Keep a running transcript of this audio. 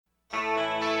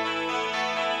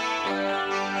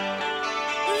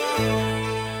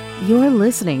You're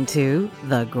listening to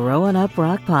the Growing Up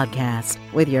Rock Podcast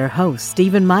with your hosts,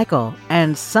 Stephen Michael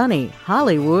and Sonny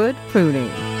Hollywood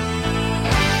Pooney.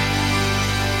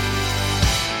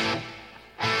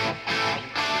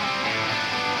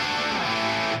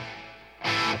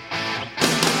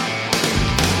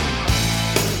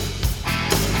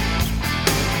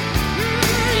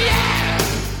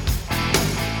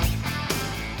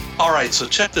 All right, so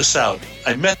check this out.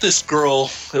 I met this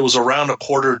girl. It was around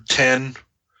 9:45.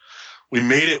 We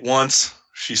made it once.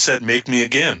 She said, "Make me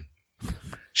again."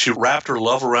 She wrapped her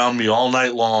love around me all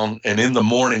night long, and in the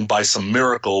morning, by some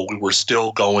miracle, we were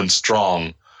still going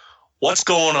strong. What's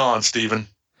going on, Stephen?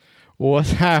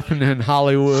 What's happening,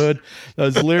 Hollywood?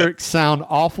 Those lyrics sound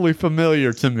awfully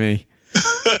familiar to me.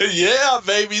 Yeah,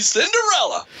 baby,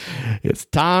 Cinderella. It's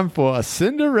time for a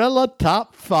Cinderella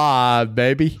top 5,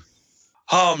 baby.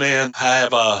 Oh, man, I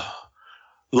have a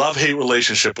love-hate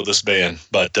relationship with this band,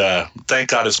 but thank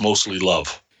God it's mostly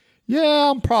love.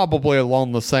 Yeah, I'm probably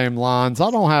along the same lines.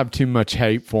 I don't have too much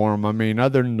hate for them. I mean,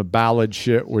 other than the ballad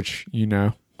shit, which, we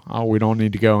don't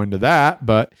need to go into that.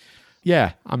 But,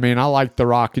 yeah, I mean, I like the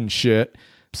rockin' shit.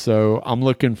 So I'm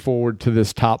looking forward to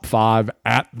this top 5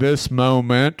 at this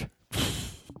moment.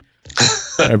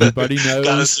 Everybody knows.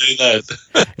 Gotta say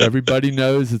that. Everybody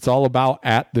knows it's all about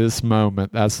at this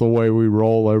moment. That's the way we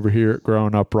roll over here at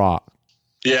Growing Up Rock.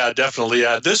 Yeah, definitely.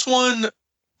 This one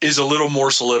is a little more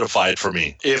solidified for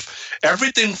me. If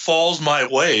everything falls my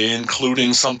way,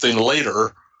 including something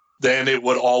later, then it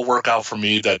would all work out for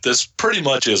me that this pretty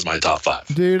much is my top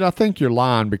 5. Dude, I think you're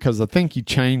lying because I think you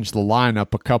changed the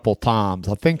lineup a couple times.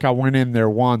 I think I went in there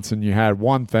once and you had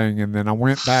one thing, and then I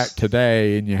went back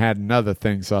today and you had another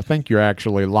thing. So I think you're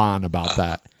actually lying about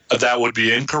that. That would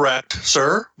be incorrect,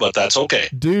 sir, but that's okay.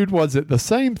 Dude, was it the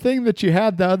same thing that you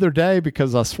had the other day?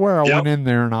 Because I swear I went in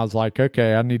there and I was like,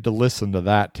 okay, I need to listen to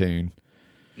that tune.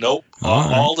 Nope,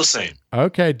 all the same.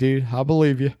 Okay, dude, I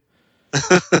believe you.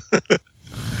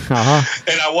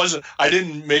 And I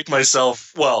didn't make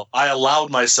myself, I allowed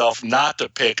myself not to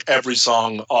pick every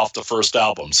song off the first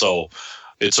album. So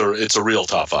it's a real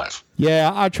top 5.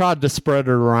 Yeah, I tried to spread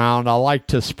it around. I like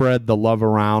to spread the love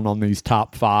around on these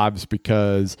top 5s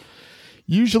because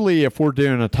usually if we're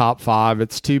doing a top 5,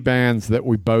 it's 2 bands that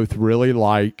we both really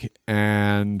like.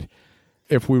 And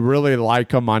if we really like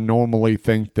them, I normally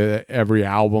think that every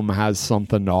album has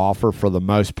something to offer for the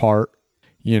most part.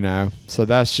 So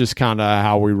that's just kind of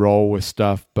how we roll with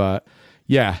stuff. But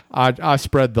yeah, I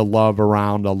spread the love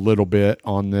around a little bit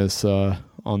on this top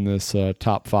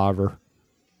 5er.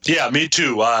 Yeah, me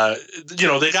too.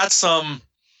 They got some,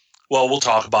 we'll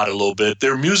talk about it a little bit.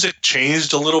 Their music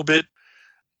changed a little bit.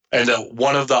 And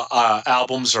one of the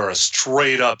albums are a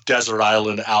straight up desert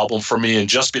island album for me. And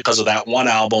just because of that one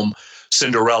album,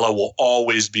 Cinderella will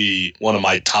always be one of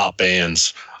my top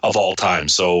bands of all time.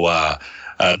 So,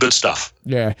 good stuff.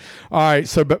 Yeah. All right.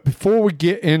 So, but before we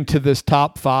get into this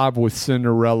top 5 with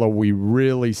Cinderella, we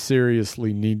really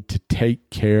seriously need to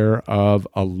take care of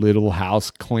a little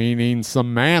house cleaning.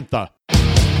 Samantha.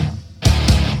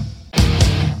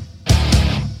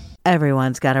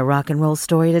 Everyone's got a rock and roll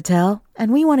story to tell,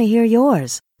 and we want to hear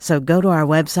yours. So go to our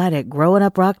website at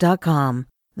growinguprock.com.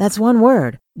 That's one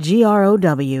word,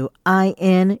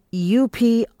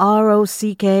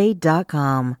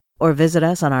 growinguprock.com. Or visit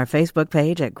us on our Facebook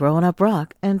page at Growing Up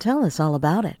Rock and tell us all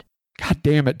about it. God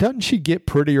damn it. Doesn't she get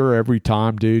prettier every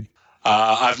time, dude?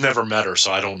 I've never met her,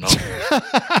 so I don't know.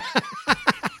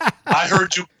 I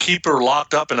heard you keep her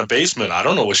locked up in a basement. I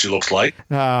don't know what she looks like.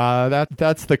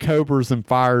 That's the Cobras and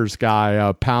Fires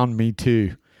guy, Pound Me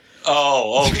Too.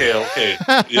 Oh, okay.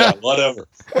 Yeah, whatever.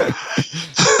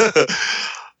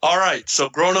 All right, so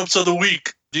Grown-Ups of the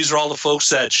Week. These are all the folks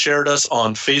that shared us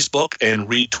on Facebook and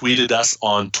retweeted us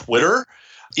on Twitter.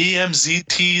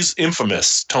 EMZT's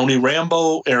Infamous, Tony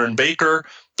Rambo, Aaron Baker,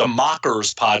 The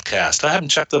Mockers Podcast. I haven't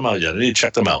checked them out yet. I need to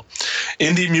check them out.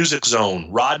 Indie Music Zone,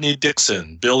 Rodney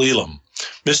Dixon, Bill Elam,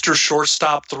 Mr.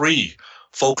 Shortstop 3,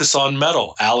 Focus on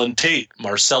Metal, Alan Tate,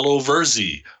 Marcelo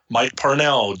Verzi, Mike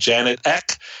Parnell, Janet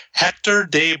Eck, Hector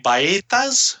de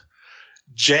Baetas,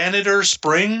 Janitor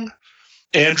Spring,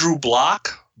 Andrew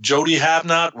Block, Jody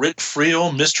Havnot, Rick Frio,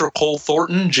 Mr. Cole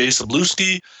Thornton, Jay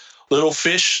Sabluski, Little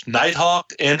Fish,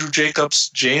 Nighthawk, Andrew Jacobs,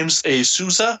 James A.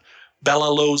 Souza, Bella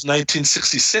Lowe's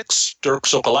 1966, Dirk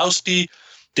Sokolowski,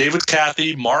 David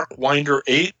Cathy, Mark Winder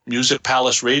 8, Music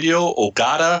Palace Radio,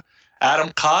 Ogata,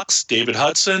 Adam Cox, David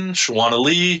Hudson, Shawana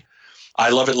Lee, I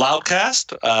Love It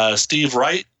Loudcast, Steve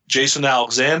Wright, Jason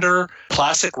Alexander,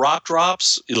 Classic Rock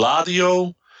Drops,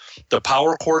 Eladio, The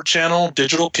Power Chord Channel,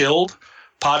 Digital Killed,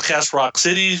 Podcast Rock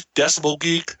City, Decibel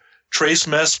Geek, Trace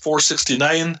Mess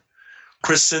 469,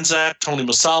 Chris Sinzak, Tony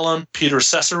Masalam, Peter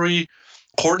Cesare,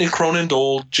 Courtney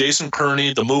Cronin-Dole, Jason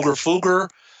Kearney, the Mooger Fooger,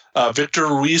 Victor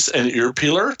Ruiz, and Ear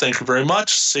Peeler. Thank you very much.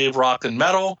 Save Rock and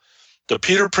Metal, the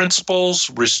Peter Principles,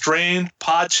 Restrained,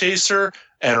 Pod Chaser,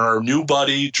 and our new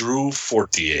buddy, Drew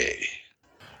Fortier.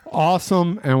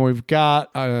 Awesome. And we've got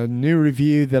a new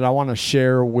review that I want to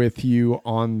share with you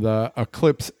on the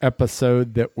Eclipse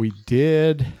episode that we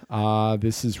did.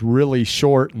 This is really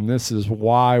short, and this is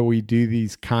why we do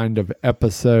these kind of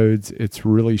episodes. It's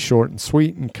really short and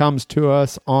sweet and comes to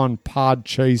us on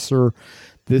Podchaser.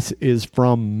 This is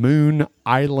from Moon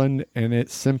Island, and it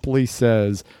simply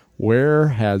says, "Where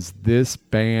has this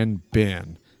band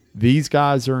been? These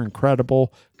guys are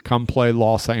incredible. Come play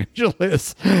Los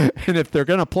Angeles." And if they're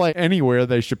going to play anywhere,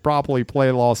 they should probably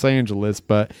play Los Angeles.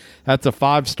 But that's a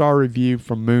 5-star review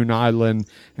from Moon Island,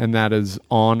 and that is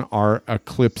on our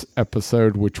Eclipse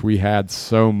episode, which we had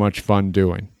so much fun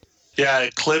doing. Yeah,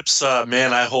 Eclipse,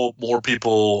 man, I hope more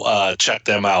people check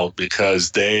them out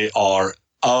because they are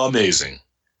amazing.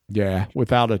 Yeah,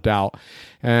 without a doubt.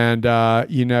 And,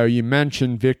 you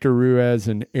mentioned Victor Ruiz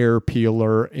and Air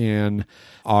Peeler in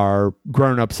our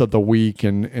Grown-Ups of the Week,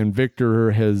 and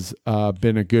Victor has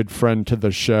been a good friend to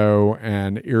the show,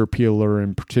 and Air Peeler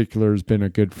in particular has been a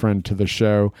good friend to the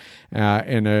show.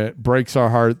 And it breaks our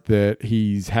heart that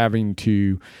he's having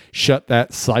to shut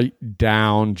that site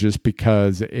down just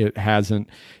because it hasn't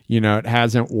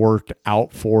worked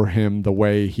out for him the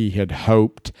way he had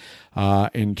hoped.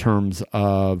 In terms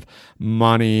of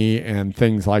money and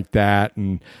things like that.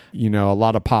 And, a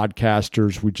lot of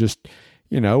podcasters, we just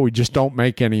don't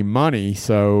make any money.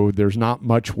 So there's not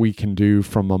much we can do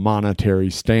from a monetary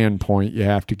standpoint. You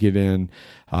have to get in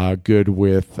good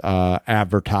with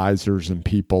advertisers and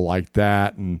people like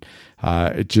that. And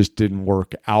it just didn't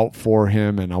work out for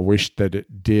him. And I wish that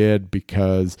it did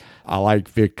because I like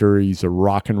Victor. He's a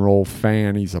rock and roll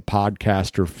fan. He's a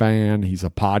podcaster fan. He's a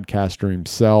podcaster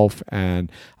himself.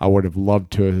 And I would have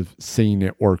loved to have seen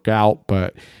it work out,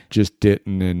 but just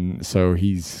didn't. And so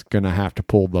he's going to have to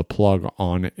pull the plug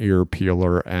on Ear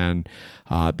Peeler. And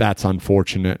that's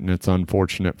unfortunate. And it's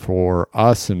unfortunate for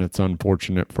us. And it's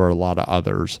unfortunate for a lot of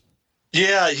others.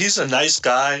 Yeah, he's a nice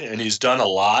guy and he's done a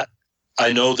lot.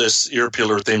 I know this Ear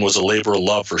Peeler thing was a labor of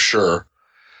love for sure.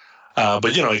 But,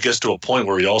 it gets to a point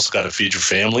where you also got to feed your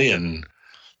family. And,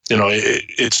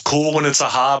 it's cool when it's a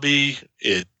hobby.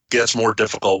 It gets more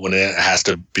difficult when it has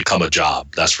to become a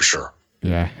job. That's for sure.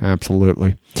 Yeah,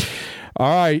 absolutely.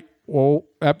 All right. Well,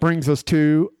 that brings us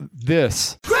to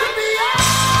this.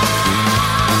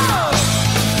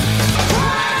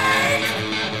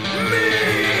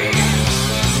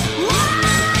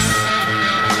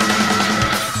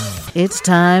 It's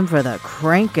time for the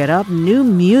Crank It Up New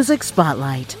Music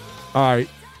Spotlight. All right,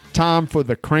 time for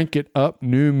the Crank It Up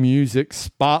New Music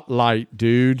Spotlight,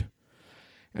 dude.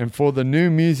 And for the New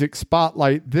Music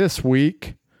Spotlight this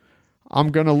week,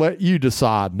 I'm going to let you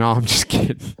decide. No, I'm just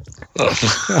kidding.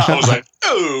 I was like,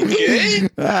 okay.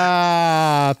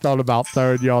 I thought about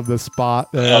throwing you on the spot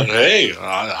there. Hey,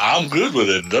 I'm good with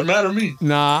it. Doesn't matter to me.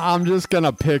 Nah, I'm just going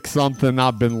to pick something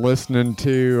I've been listening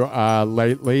to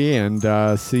lately and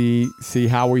see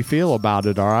how we feel about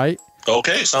it, all right?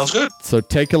 Okay, sounds good. So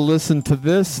take a listen to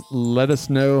this. Let us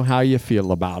know how you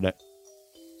feel about it.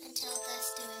 Until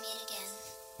thus do we meet again.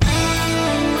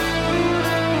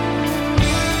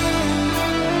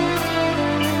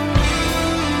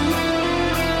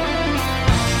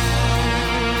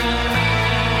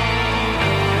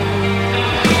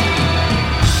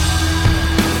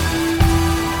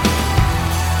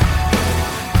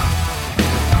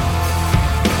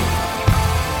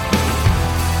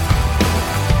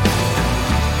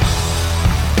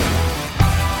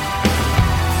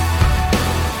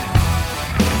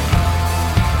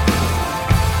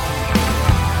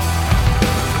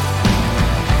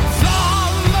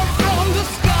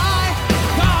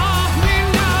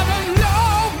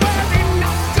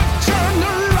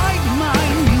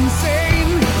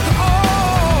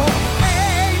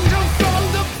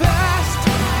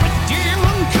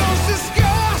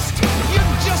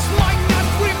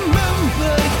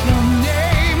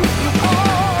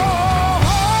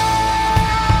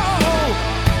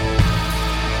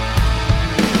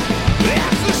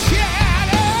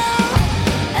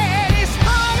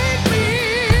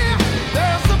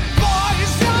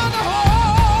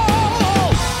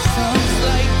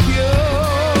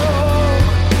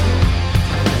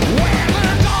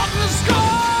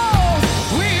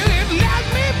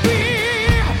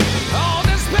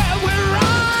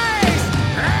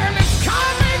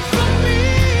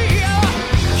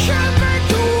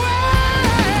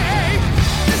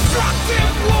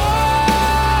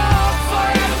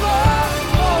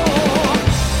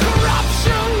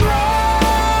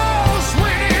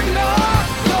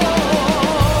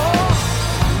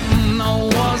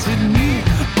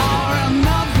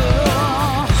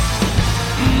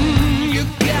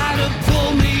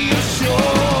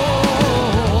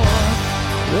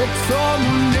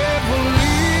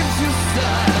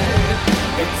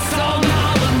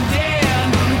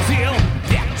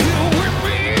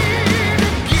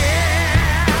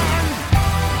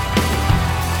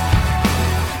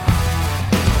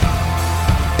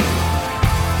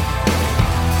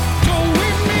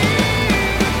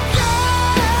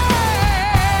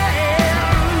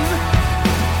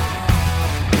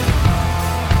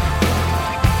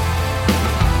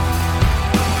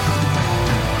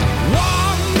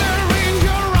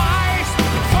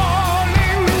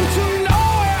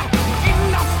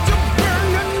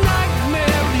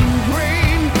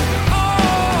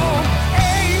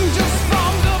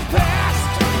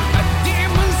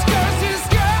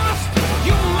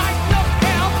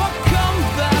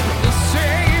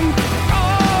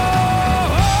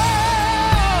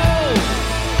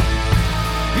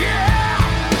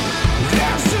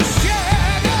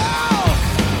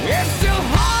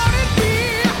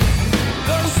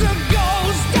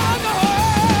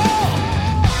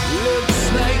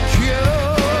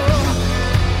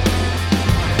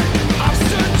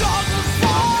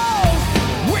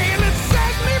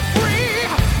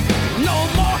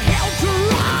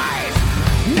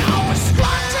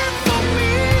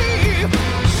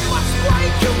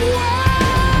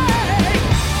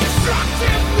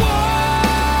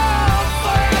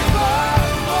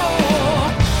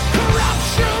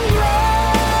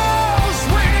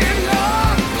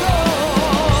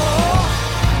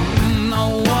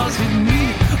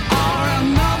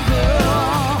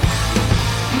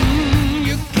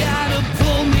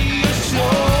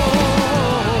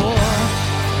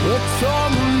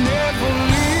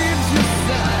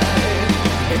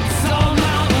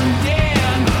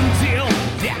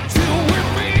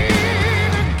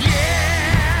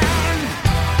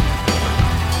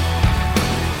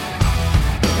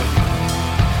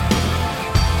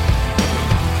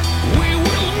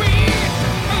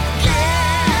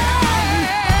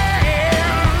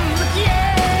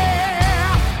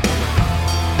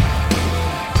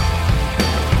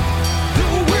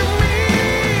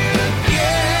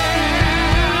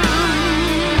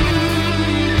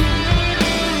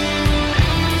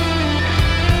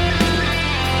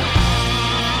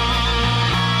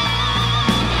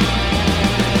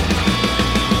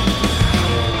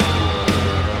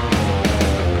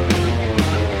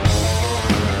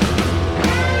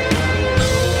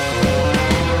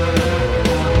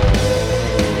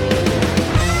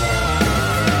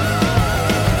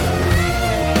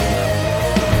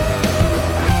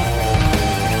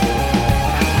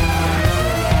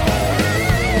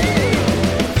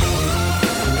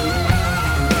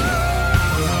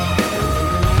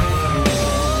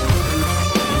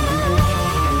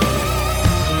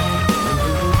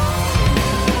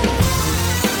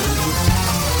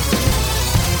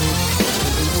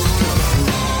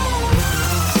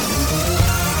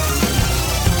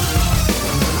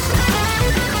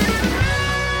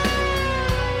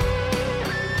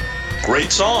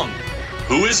 Great song.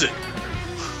 Who is it?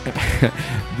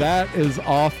 That is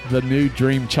off the new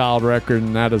Dream Child record,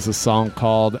 and that is a song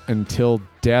called Until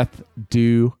Death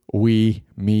Do We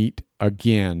Meet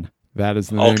Again. That is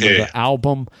the name of the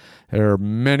album. There are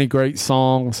many great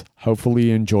songs. Hopefully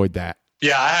you enjoyed that.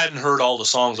 Yeah, I hadn't heard all the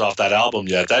songs off that album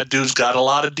yet. That dude's got a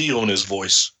lot of Dio in his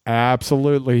voice.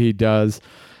 Absolutely he does.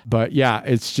 But yeah,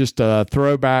 it's just a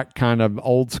throwback kind of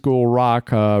old school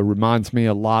rock. Reminds me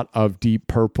a lot of Deep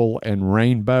Purple and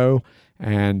Rainbow.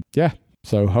 And yeah,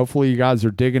 so hopefully you guys are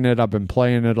digging it. I've been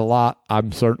playing it a lot.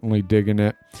 I'm certainly digging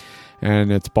it.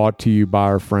 And it's brought to you by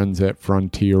our friends at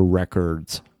Frontier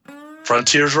Records.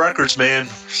 Frontiers Records, man.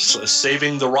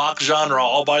 Saving the rock genre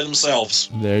all by themselves.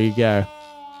 There you go.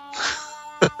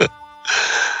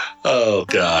 Oh,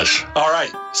 gosh. All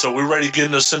right. So we're ready to get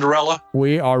into Cinderella?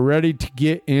 We are ready to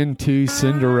get into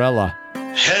Cinderella.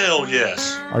 Hell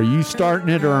yes. Are you starting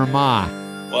it or am I?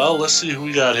 Well, let's see who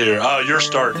we got here. Oh, you're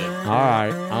starting it. All right.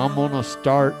 I'm going to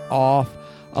start off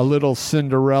a little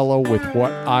Cinderella with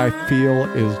what I feel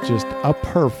is just a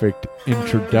perfect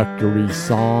introductory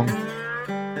song.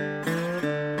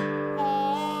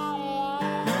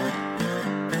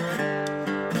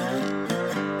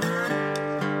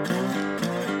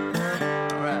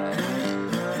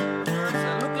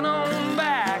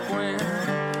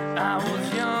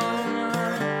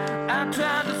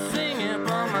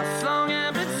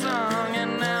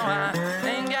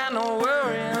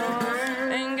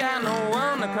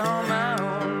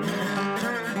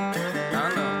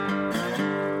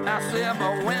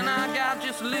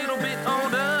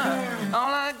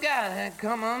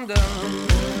 Come undone.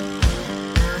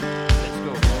 Let's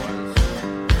go, boys.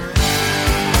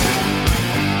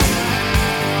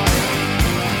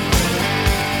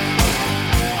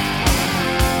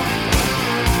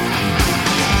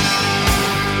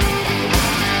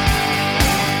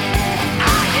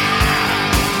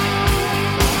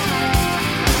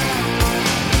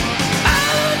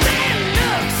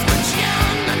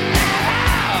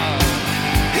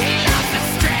 He lost his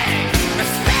strength,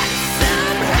 respect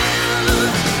somehow.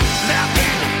 Look at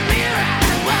me.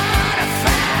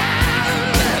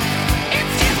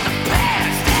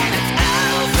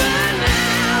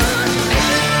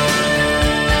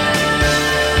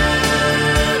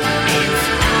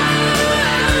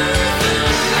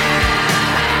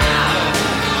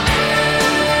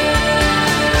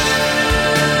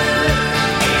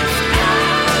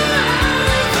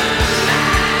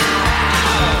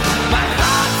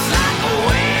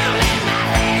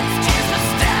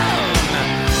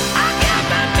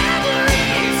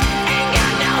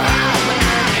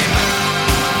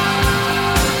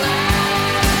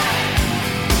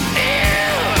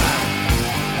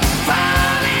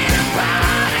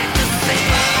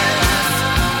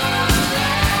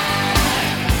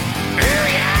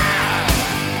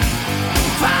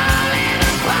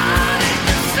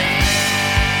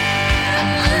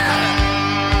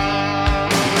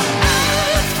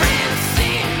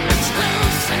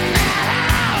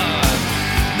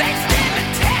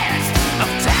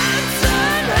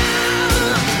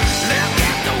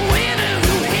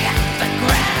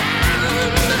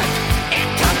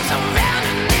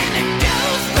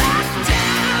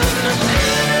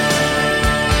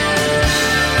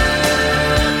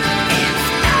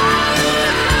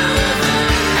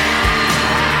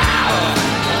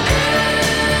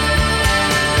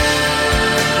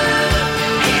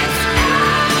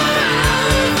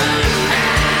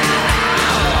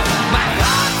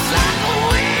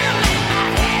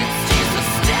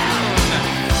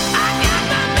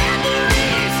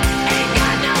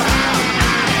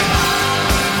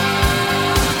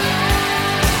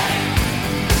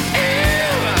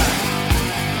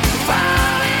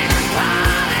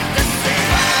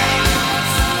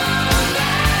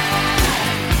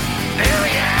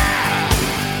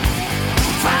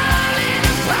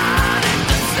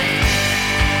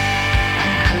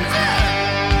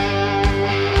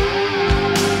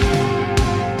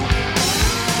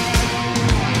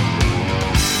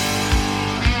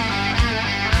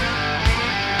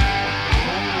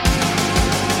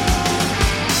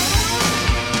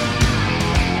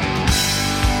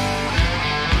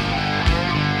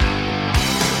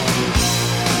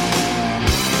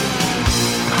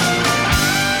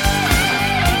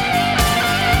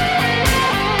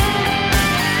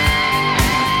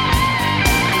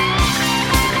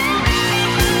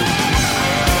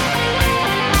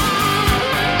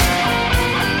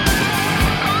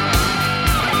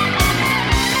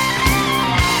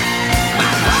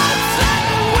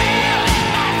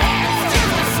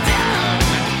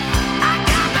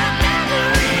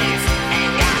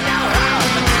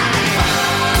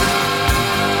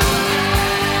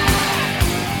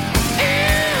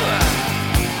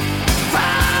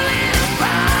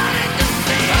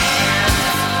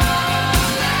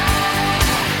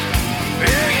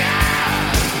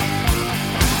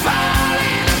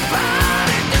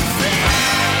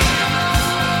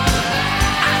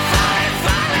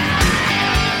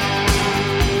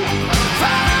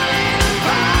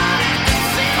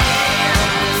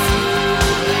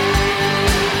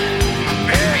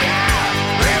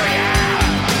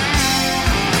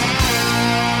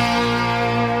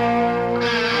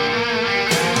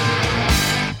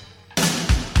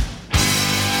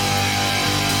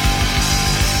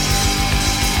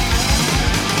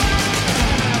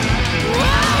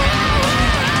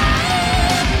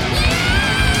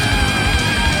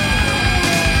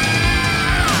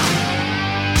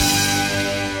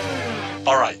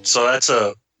 So that's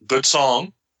a good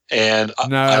song, and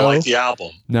I like the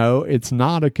album. No, it's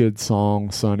not a good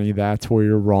song, Sonny. That's where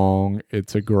you're wrong.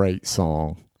 It's a great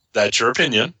song. That's your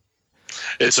opinion.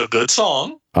 It's a good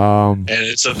song, and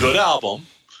it's a good album.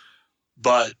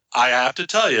 But I have to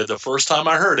tell you, the first time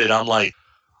I heard it, I'm like,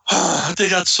 they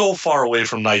got so far away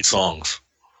from Night Songs.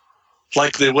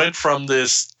 Like they went from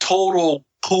this total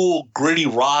cool, gritty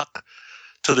rock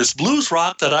to this blues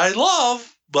rock that I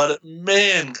love, but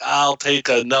man, I'll take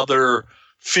another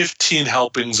 15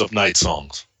 helpings of Night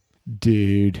Songs.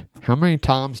 Dude, how many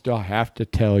times do I have to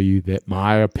tell you that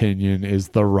my opinion is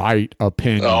the right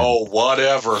opinion? Oh,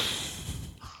 whatever.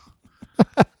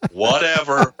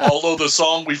 Whatever. Although the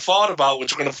song we fought about,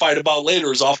 which we're going to fight about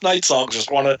later, is off Night Songs.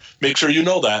 Just want to make sure you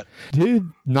know that.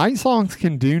 Dude, Night Songs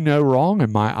can do no wrong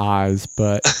in my eyes,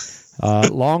 but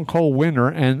Long Cold Winter,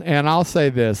 and I'll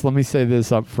say this. Let me say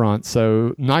this up front.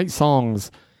 So Night Songs,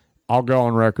 I'll go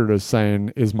on record as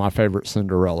saying, is my favorite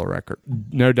Cinderella record.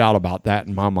 No doubt about that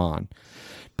in my mind.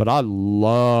 But I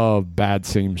love Bad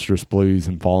Seamstress Blues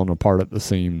and Falling Apart at the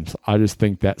Seams. I just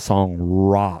think that song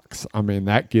rocks. I mean,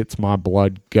 that gets my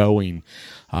blood going.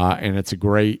 And it's a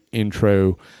great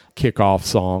intro kickoff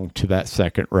song to that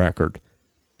second record.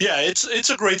 Yeah, it's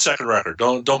a great second record.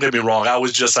 Don't get me wrong. I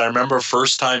remember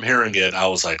first time hearing it, I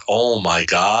was like, oh my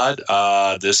God,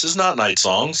 this is not Night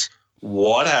Songs.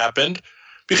 What happened?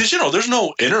 Because, there's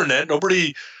no internet.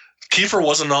 Kiefer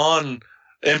wasn't on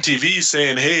MTV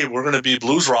saying, hey, we're going to be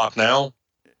blues rock now.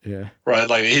 Yeah. Right.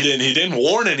 Like he didn't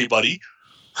warn anybody.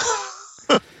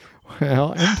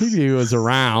 Well, MTV was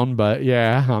around, but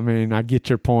yeah, I mean, I get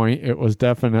your point. It was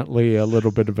definitely a little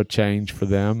bit of a change for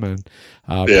them, and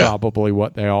probably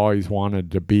what they always wanted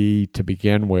to be to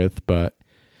begin with,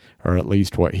 or at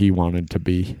least what he wanted to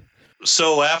be.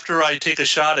 So after I take a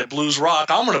shot at blues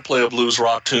rock, I'm going to play a blues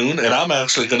rock tune, and I'm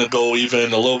actually going to go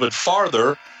even a little bit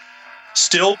farther.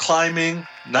 Still Climbing,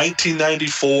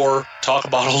 1994. Talk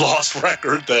about a lost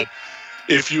record that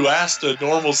if you asked a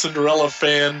normal Cinderella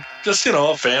fan, just,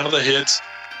 a fan of the hits,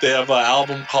 they have an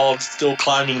album called Still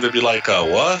Climbing, they'd be like,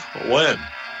 what? When?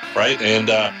 Right? And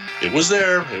it was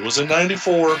there. It was in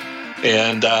 94.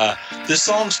 And this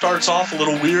song starts off a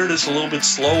little weird. It's a little bit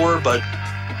slower, but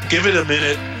give it a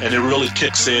minute, and it really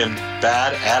kicks in.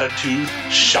 Bad Attitude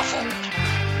Shuffle.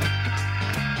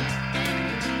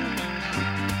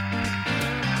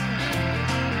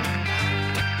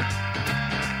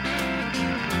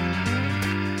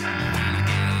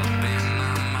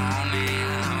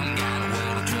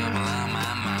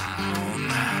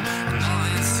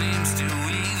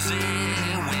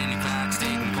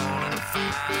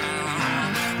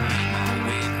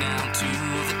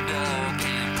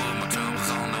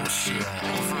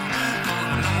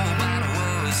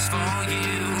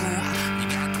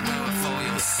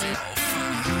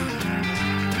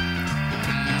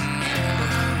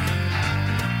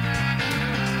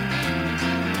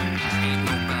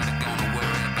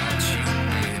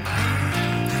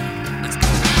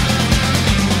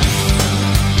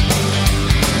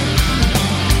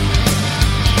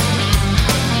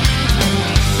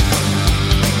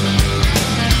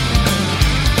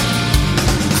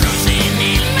 Cruising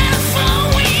in my phone.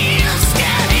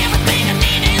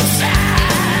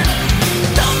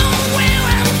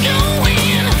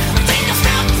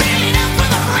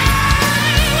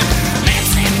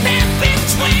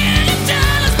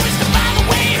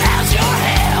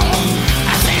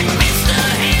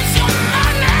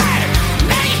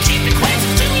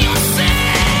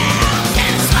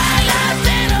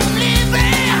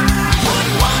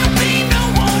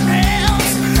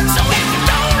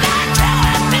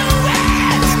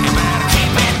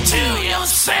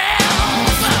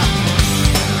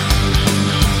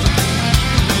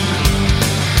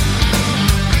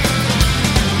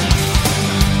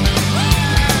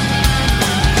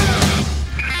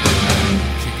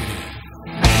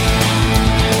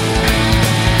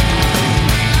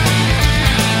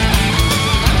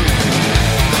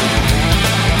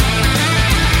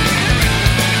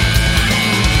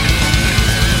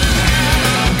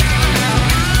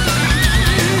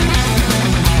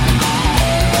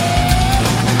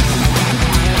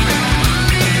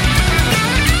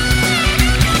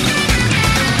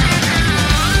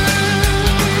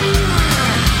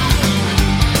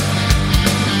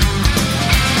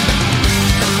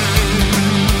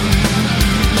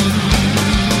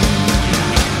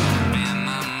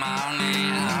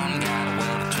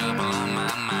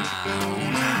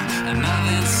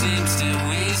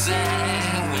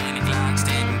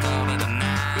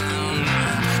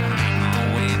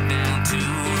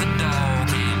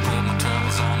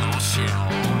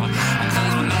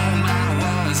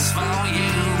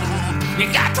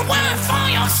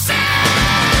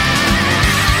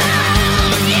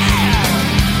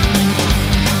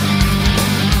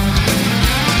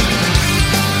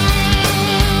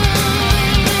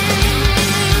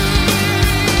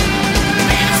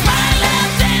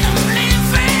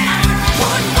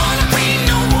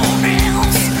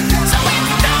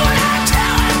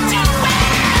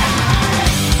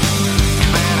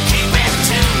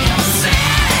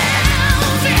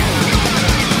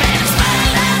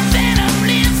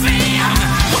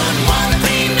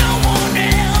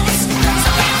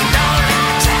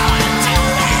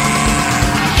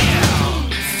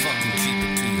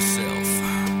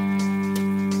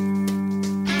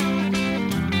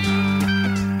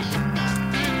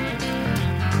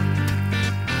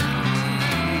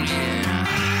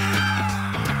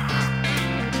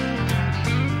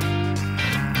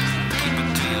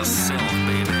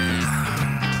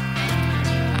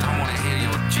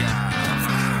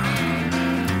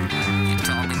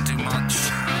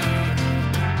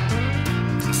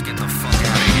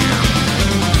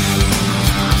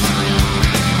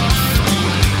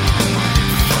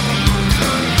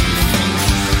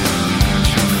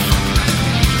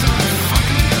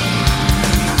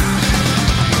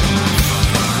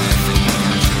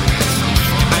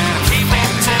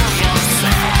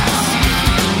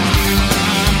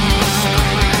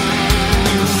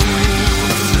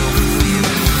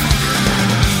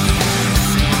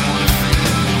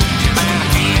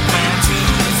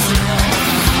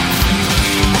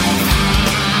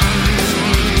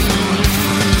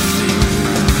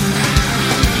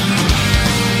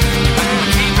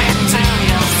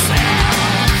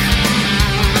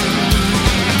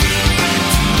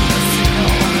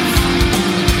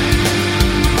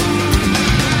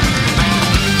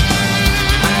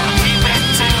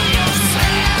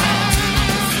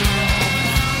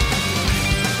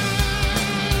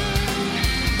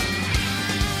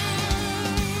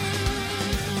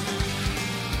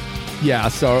 Yeah,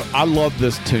 so I love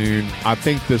this tune. I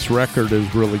think this record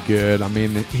is really good. I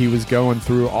mean, he was going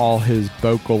through all his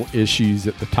vocal issues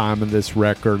at the time of this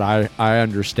record. I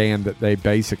understand that they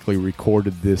basically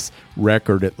recorded this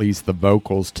record, at least the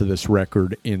vocals to this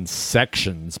record, in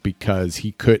sections because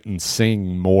he couldn't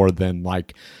sing more than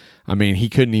he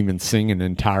couldn't even sing an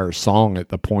entire song at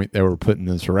the point they were putting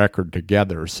this record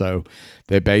together. So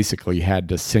they basically had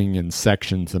to sing in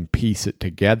sections and piece it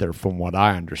together, from what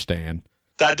I understand.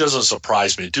 That doesn't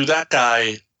surprise me. Dude, that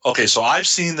guy, okay, so I've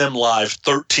seen them live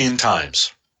 13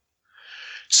 times.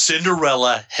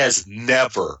 Cinderella has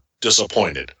never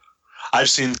disappointed.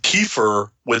 I've seen Kiefer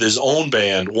with his own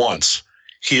band once.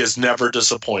 He has never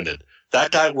disappointed. That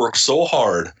guy works so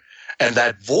hard, and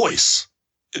that voice,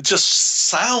 it just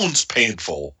sounds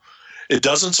painful. It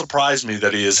doesn't surprise me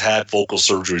that he has had vocal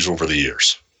surgeries over the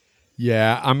years.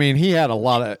 Yeah, I mean, he had a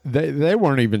lot of, they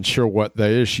weren't even sure what the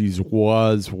issues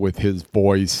was with his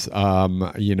voice.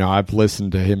 I've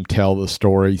listened to him tell the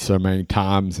story so many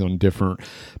times on different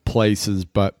places,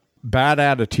 but Bad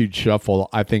Attitude Shuffle,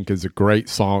 I think, is a great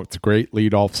song. It's a great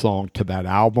lead-off song to that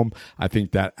album. I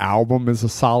think that album is a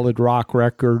solid rock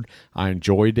record. I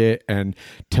enjoyed it. And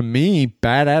to me,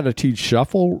 Bad Attitude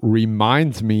Shuffle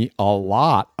reminds me a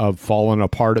lot of Falling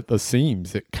Apart at the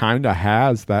Seams. It kind of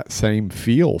has that same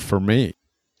feel for me.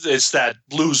 It's that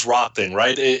blues rock thing,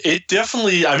 right? It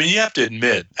definitely, I mean, you have to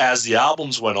admit, as the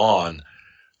albums went on,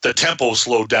 the tempo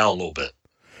slowed down a little bit.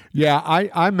 Yeah,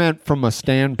 I meant from a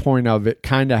standpoint of it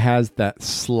kind of has that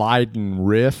sliding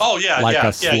riff. Oh, yeah,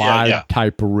 a slide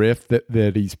type of riff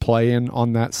that he's playing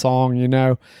on that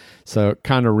song, So it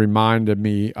kind of reminded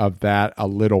me of that a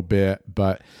little bit.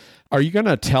 But are you going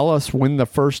to tell us when the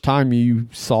first time you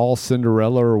saw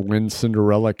Cinderella or when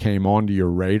Cinderella came onto your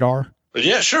radar?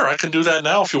 Yeah, sure. I can do that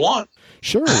now if you want.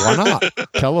 Sure, why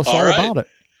not? Tell us all about it.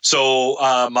 So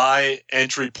my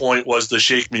entry point was the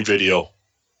Shake Me video.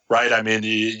 Right, I mean,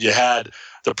 you had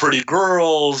the pretty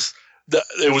girls.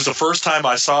 It was the first time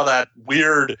I saw that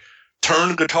weird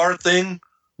turn guitar thing.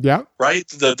 Yeah, right.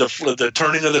 The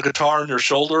turning of the guitar on your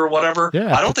shoulder or whatever.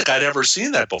 Yeah, I don't think I'd ever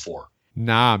seen that before.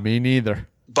 Nah, me neither.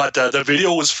 But the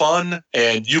video was fun,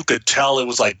 and you could tell it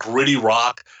was like gritty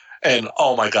rock. And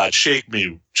oh my God, Shake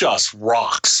Me just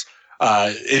rocks.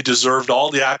 It deserved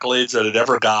all the accolades that it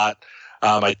ever got.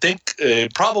 I think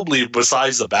probably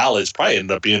besides the ballads, probably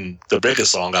ended up being the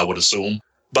biggest song, I would assume.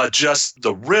 But just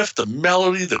the riff, the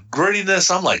melody, the grittiness,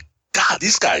 I'm like, God,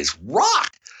 these guys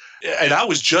rock. And I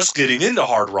was just getting into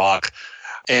hard rock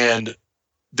and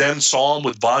then saw them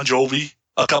with Bon Jovi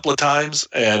a couple of times.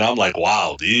 And I'm like,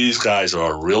 wow, these guys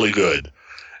are really good.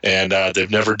 And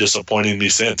they've never disappointed me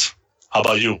since. How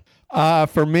about you?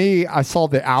 For me, I saw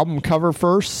the album cover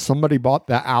first. Somebody bought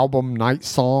the album Night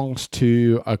Songs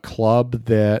to a club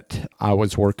that I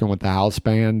was working with the house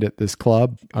band at this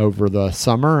club over the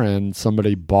summer, and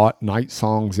somebody bought Night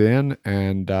Songs in,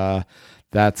 and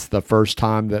that's the first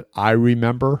time that I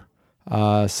remember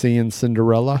seeing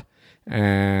Cinderella.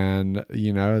 And,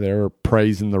 they were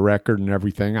praising the record and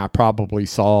everything. I probably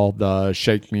saw the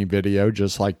Shake Me video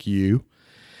just like you.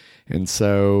 And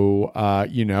so,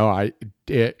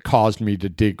 it caused me to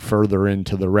dig further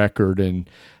into the record. And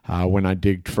when I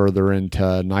digged further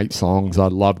into Night Songs, I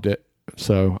loved it.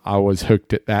 So I was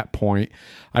hooked at that point.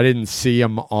 I didn't see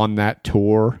them on that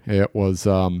tour. It was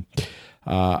a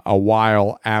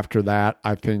while after that,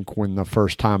 I think, when the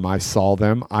first time I saw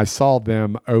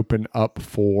them open up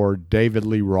for David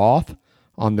Lee Roth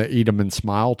on the Eat 'em and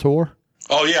Smile tour.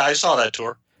 Oh, yeah, I saw that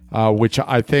tour. Which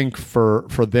I think for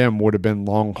them would have been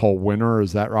Long Hole Winter.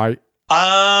 Is that right?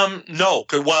 No.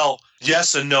 Well,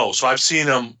 yes and no. So I've seen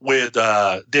him with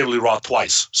David Lee Roth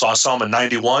twice. So I saw him in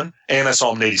 91 and I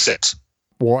saw him in 86.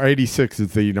 Well, 86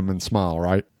 is the Eat 'em and Smile,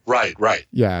 right? Right.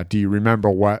 Yeah. Do you remember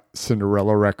what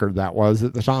Cinderella record that was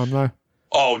at the time, though?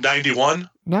 Oh, 91?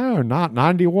 No, not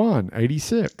 91.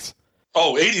 86.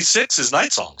 Oh, 86 is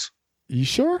Night Songs. You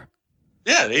sure?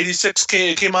 Yeah, 86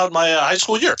 came out my high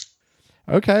school year.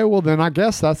 Okay, well, then I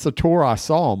guess that's the tour I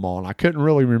saw him on. I couldn't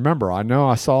really remember. I know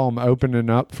I saw him opening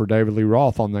up for David Lee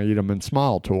Roth on the Eat 'em and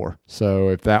Smile tour. So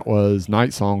if that was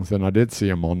Night Songs, then I did see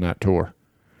him on that tour.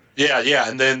 Yeah.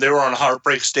 And then they were on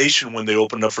Heartbreak Station when they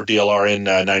opened up for DLR in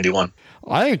 91.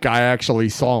 I think I actually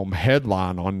saw him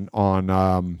headline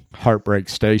on Heartbreak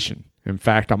Station. In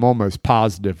fact, I'm almost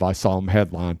positive I saw him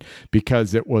headline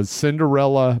because it was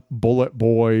Cinderella, Bullet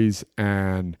Boys,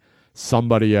 and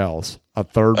somebody else, a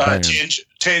third band.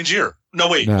 Tangier. No,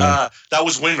 wait. No. That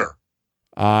was Winger.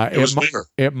 It was Winger.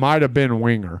 It might have been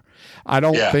Winger. I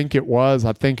don't think it was.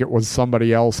 I think it was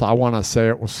somebody else. I want to say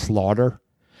it was Slaughter.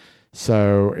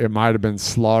 So it might have been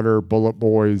Slaughter, Bullet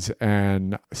Boys,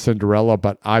 and Cinderella,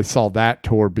 but I saw that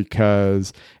tour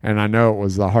because, and I know it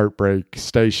was the Heartbreak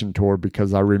Station tour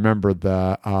because I remember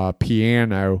the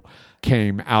piano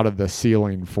came out of the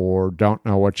ceiling for Don't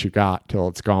Know What You Got Till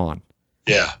It's Gone.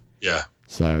 Yeah, yeah.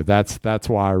 So that's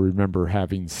why I remember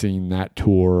having seen that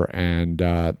tour and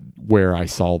where I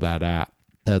saw that at.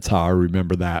 That's how I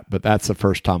remember that. But that's the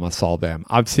first time I saw them.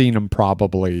 I've seen them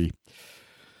probably,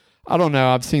 I don't know,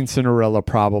 I've seen Cinderella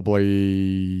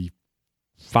probably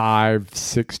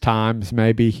 5-6 times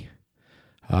maybe,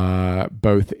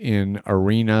 both in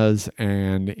arenas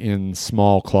and in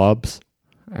small clubs.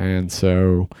 And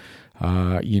so,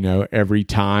 every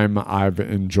time I've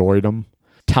enjoyed them.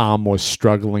 Tom was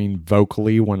struggling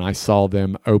vocally when I saw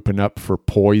them open up for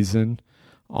Poison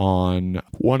on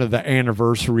one of the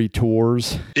anniversary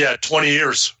tours. Yeah, 20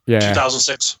 years. Yeah.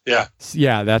 2006. Yeah.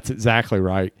 Yeah, that's exactly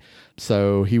right.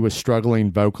 So he was struggling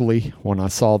vocally when I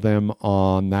saw them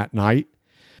on that night,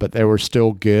 but they were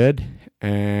still good.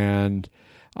 And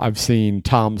I've seen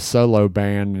Tom's solo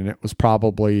band, and it was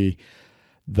probably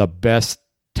the best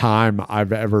time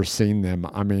I've ever seen them.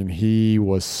 I mean, he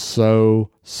was so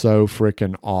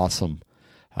freaking awesome,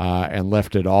 and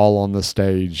left it all on the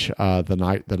stage the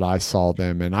night that I saw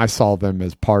them. And I saw them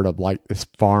as part of like this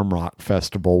farm rock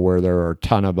festival where there are a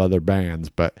ton of other bands,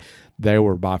 but they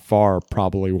were by far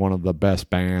probably one of the best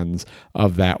bands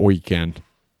of that weekend.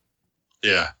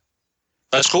 Yeah,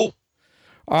 that's cool.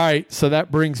 All right, so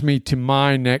that brings me to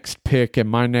my next pick, and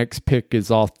my next pick is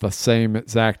off the same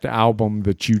exact album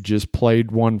that you just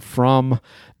played one from.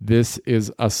 This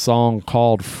is a song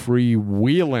called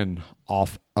Freewheelin'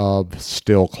 off of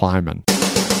Still Climbin'.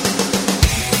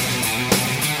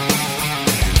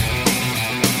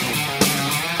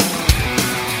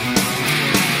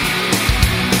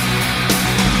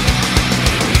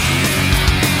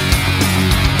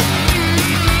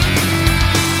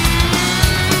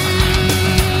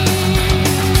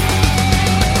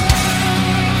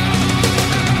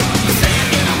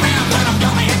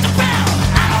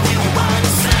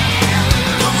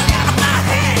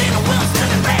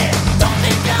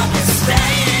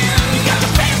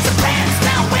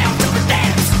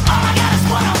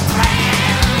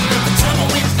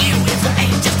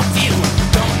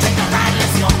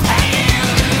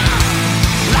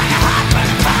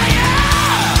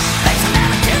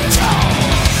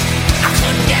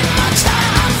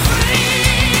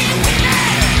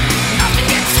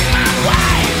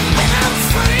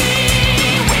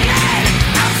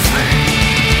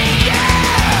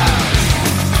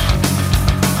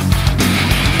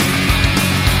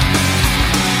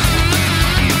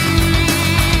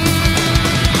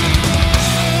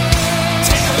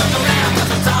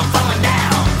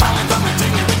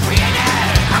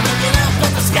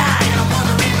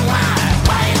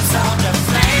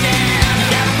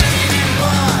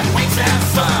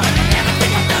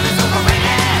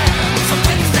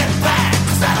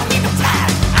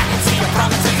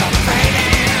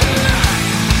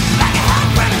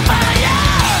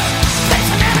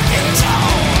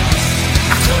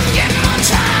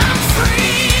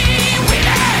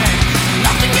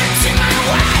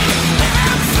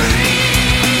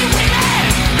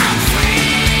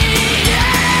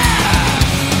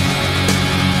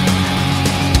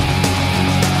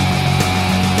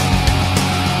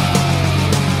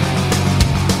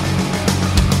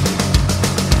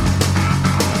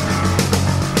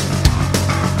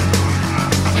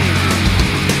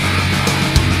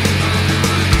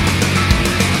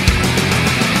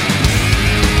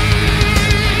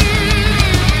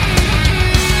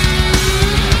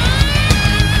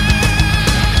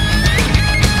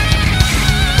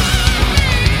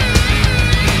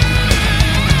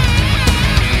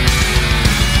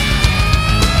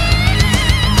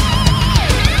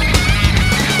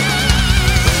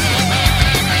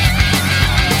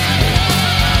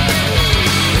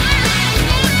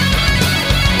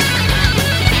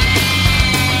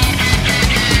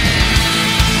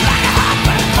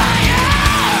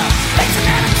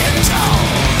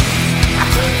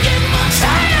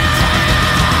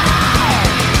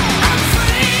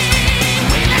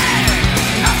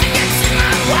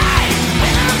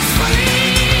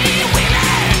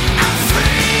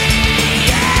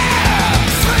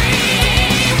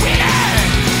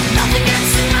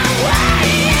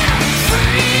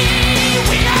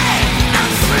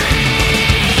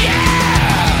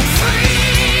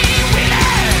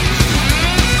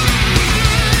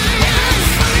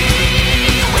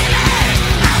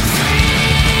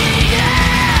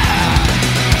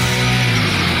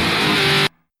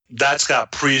 That's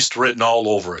got Priest written all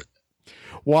over it.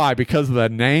 Why? Because of the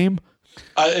name?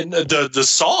 And the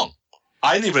song.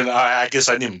 I guess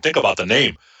I didn't even think about the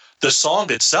name. The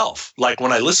song itself, like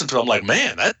when I listened to it, I'm like,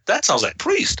 man, that sounds like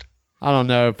Priest. I don't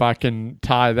know if I can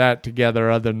tie that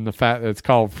together other than the fact that it's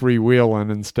called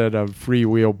Freewheeling instead of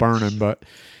Freewheel Burning, but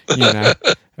you know,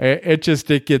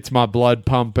 it gets my blood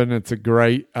pumping. It's a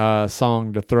great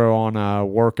song to throw on a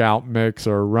workout mix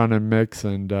or a running mix,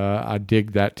 and I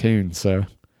dig that tune, so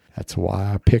that's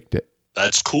why I picked it.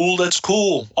 That's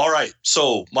cool. All right,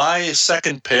 so my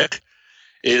second pick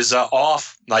is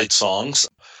off Night Songs.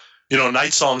 You know,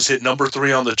 Night Songs hit number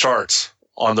 3 on the charts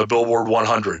on the Billboard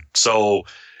 100. So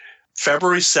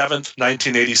February 7th,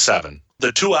 1987.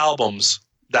 The 2 albums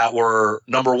that were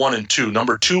number 1 and 2.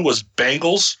 Number 2 was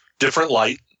Bangles, Different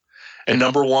Light, and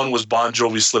number 1 was Bon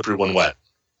Jovi's Slippery When Wet.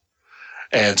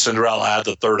 And Cinderella had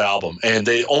the 3rd album. And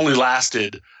they only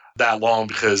lasted that long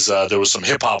because there was some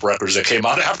hip-hop records that came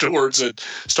out afterwards that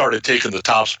started taking the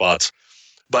top spots.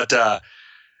 But,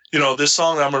 you know, this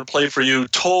song that I'm going to play for you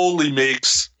totally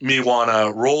makes me want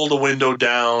to roll the window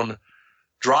down,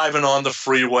 driving on the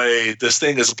freeway. This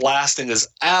thing is blasting as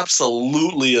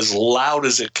absolutely as loud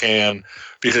as it can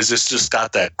because it's just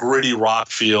got that gritty rock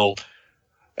feel.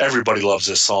 Everybody loves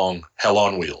this song, Hell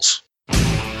on Wheels.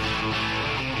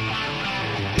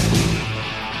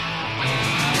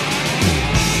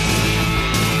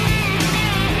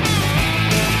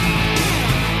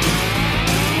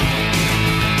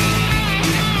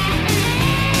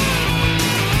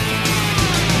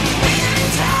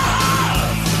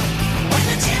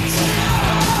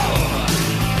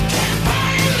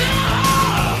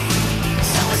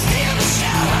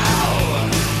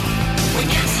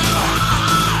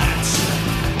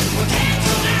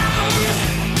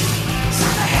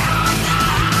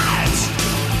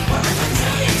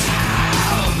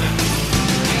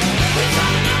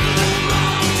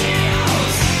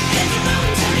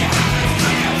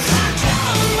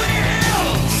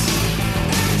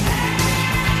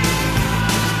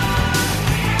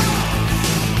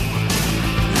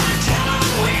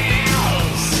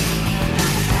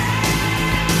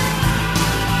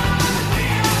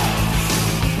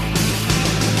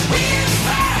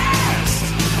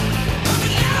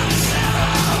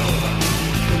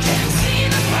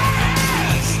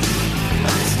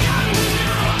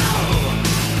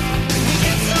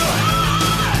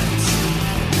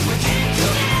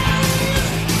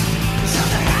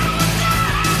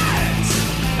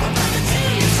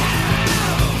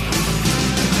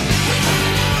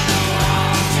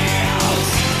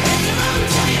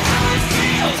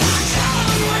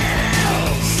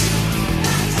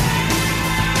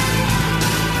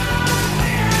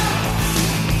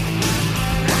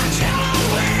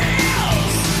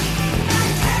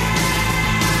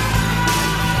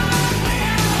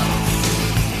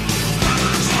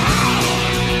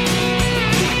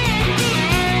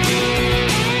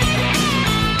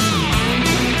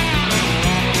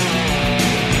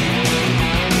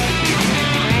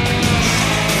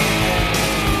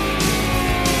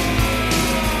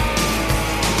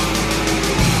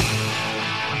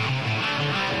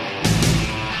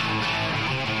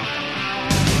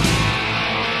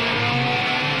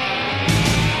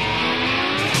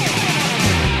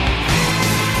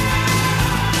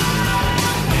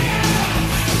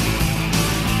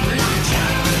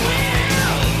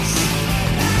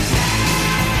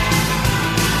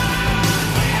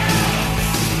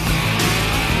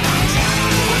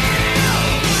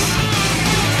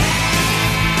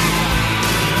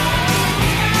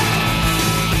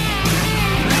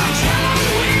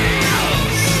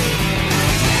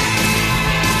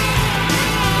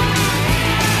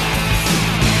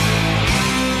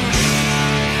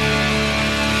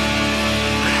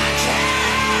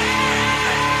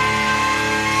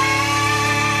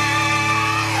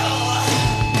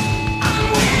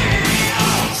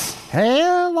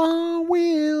 Hell on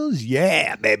Wheels.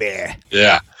 Yeah, baby.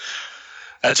 Yeah.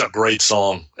 That's a great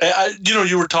song. You know,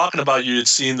 you were talking about you had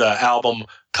seen the album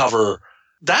cover.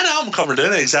 That album cover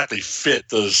didn't exactly fit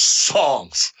those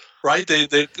songs, right?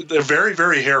 They're very,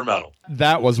 very hair metal.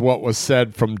 That was what was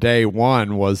said from day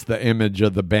one, was the image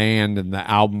of the band and the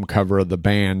album cover of the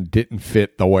band didn't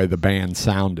fit the way the band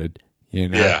sounded, you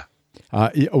know?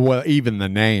 Yeah. Well, even the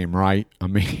name, right? I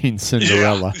mean,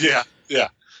 Cinderella. Yeah.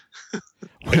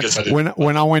 I guess I did.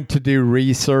 When I went to do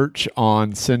research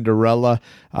on Cinderella,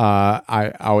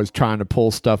 I was trying to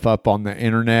pull stuff up on the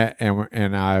internet,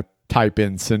 and I type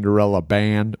in Cinderella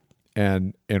band,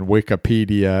 and in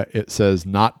Wikipedia it says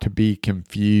not to be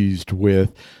confused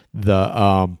with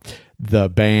the the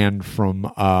band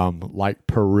from like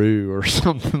Peru or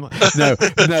something. No,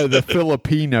 the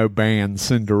Filipino band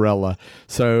Cinderella.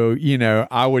 So,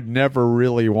 I would never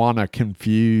really want to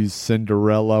confuse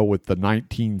Cinderella with the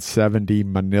 1970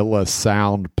 Manila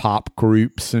Sound pop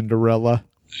group Cinderella.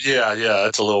 Yeah,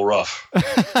 it's a little rough.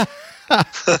 I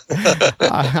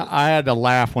had to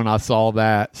laugh when I saw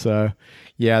that. So,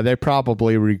 yeah, they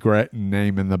probably regret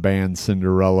naming the band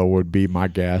Cinderella would be my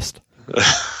guess.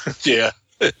 Yeah.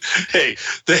 Hey,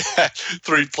 they had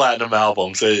 3 platinum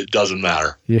albums. It doesn't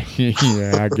matter. Yeah,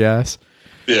 I guess.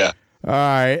 Yeah. All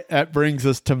right, that brings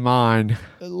us to mine.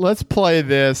 Let's play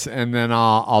this, and then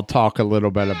I'll talk a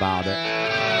little bit about it.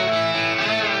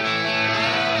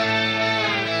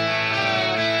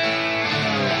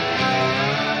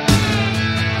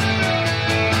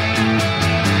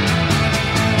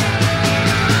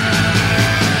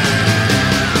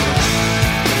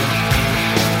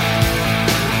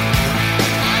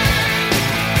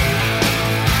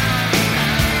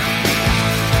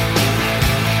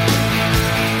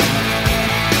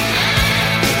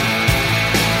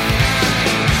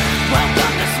 Woke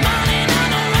up this morning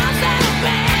on a round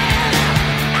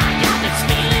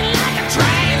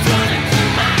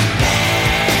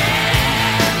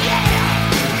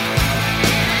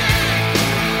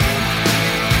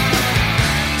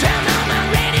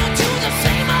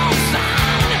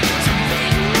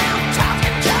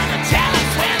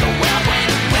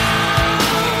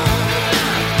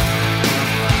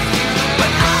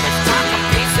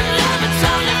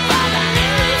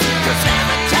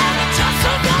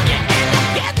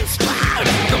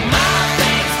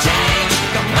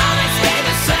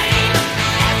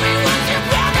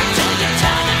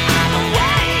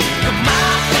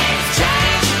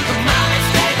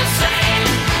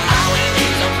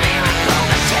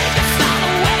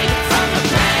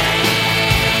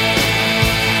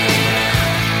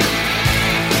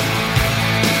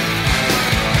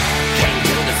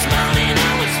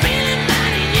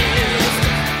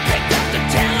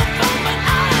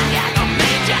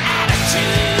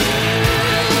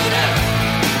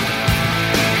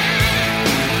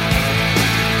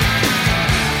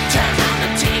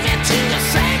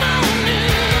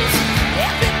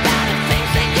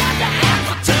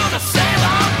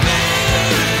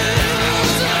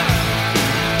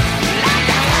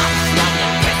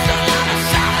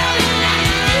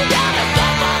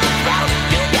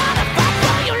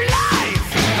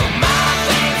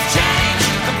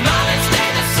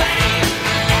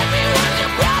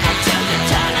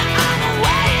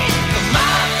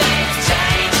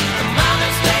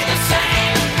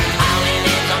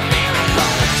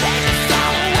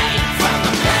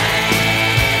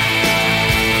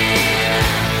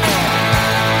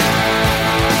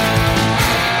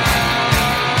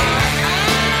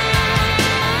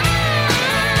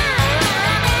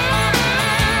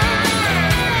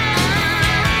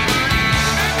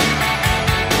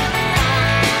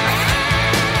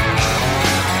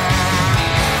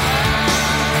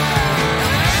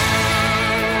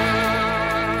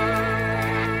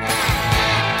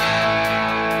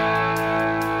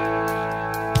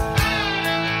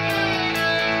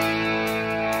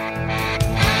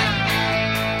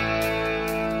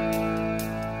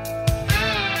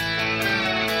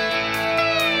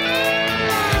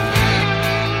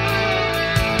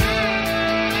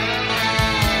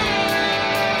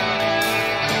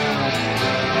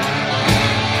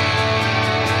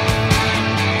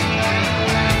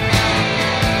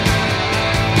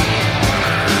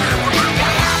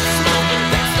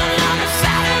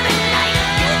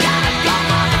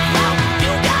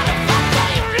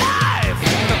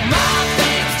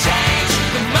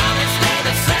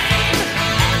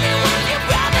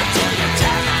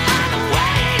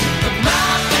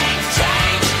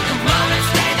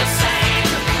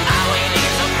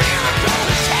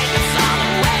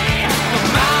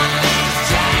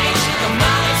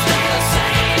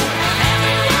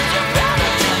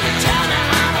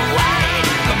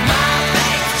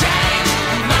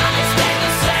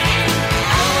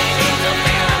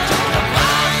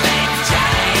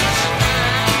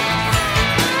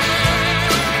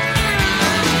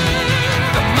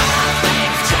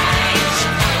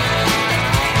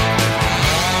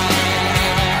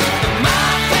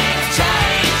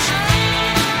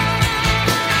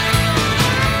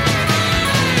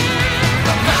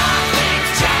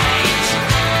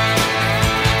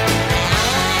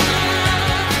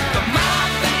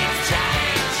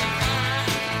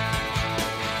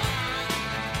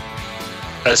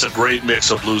That's a great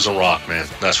mix of blues and rock, man.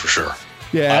 That's for sure.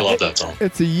 Yeah, I love that song.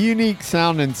 It's a unique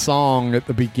sounding song at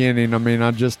the beginning. I mean,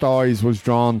 I just always was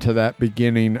drawn to that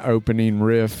beginning opening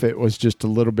riff. It was just a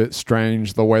little bit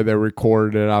strange the way they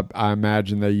recorded it. I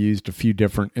imagine they used a few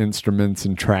different instruments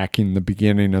in tracking the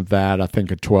beginning of that. I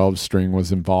think a 12-string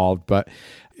was involved, but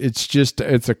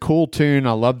it's a cool tune.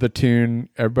 I love the tune.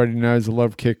 Everybody knows I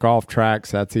love kickoff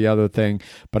tracks. That's the other thing.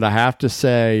 But I have to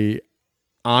say,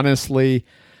 honestly,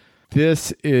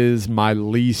 this is my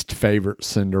least favorite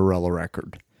Cinderella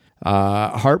record.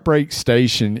 Heartbreak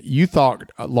Station. You thought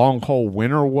Long Cold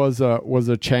Winter was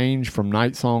a change from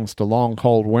Night Songs to Long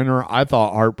Cold Winter. I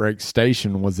thought Heartbreak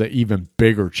Station was an even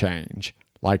bigger change.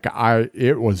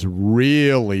 It was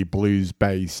really blues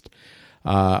based.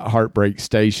 Heartbreak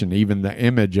Station, even the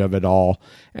image of it all.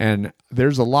 And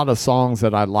there's a lot of songs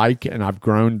that I like, and I've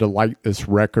grown to like this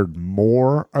record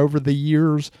more over the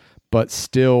years. But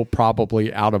still,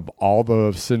 probably out of all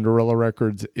the Cinderella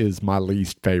records, is my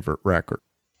least favorite record.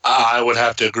 I would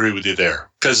have to agree with you there.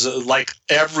 Because,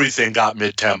 everything got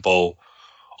mid-tempo.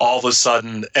 All of a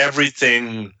sudden,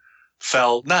 everything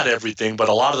felt, not everything, but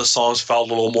a lot of the songs felt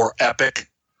a little more epic,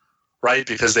 right?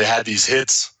 Because they had these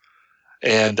hits.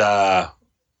 And I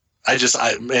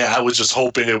was just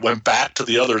hoping it went back to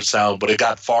the other sound, but it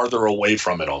got farther away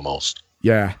from it almost.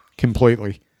 Yeah,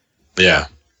 completely. Yeah.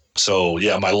 So,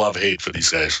 yeah, my love-hate for these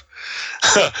guys.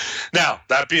 Now,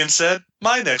 that being said,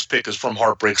 my next pick is from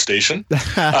Heartbreak Station.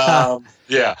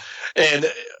 Yeah. And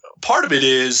part of it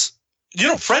is,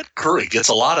 Fred Curry gets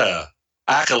a lot of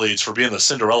accolades for being the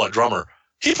Cinderella drummer.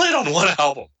 He played on one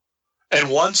album and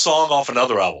one song off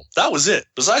another album. That was it.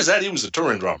 Besides that, he was a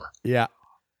touring drummer. Yeah.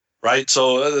 Right?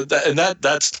 So,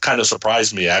 that's kind of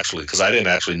surprised me, actually, because I didn't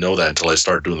actually know that until I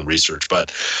started doing the research.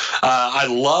 But I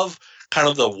love kind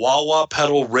of the wah-wah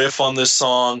pedal riff on this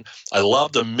song. I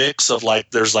love the mix of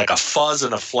there's a fuzz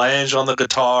and a flange on the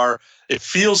guitar. It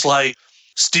feels like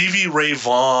Stevie Ray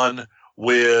Vaughan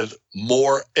with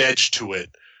more edge to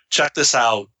it. Check this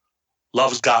out.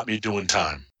 Love's Got Me Doing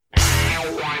Time.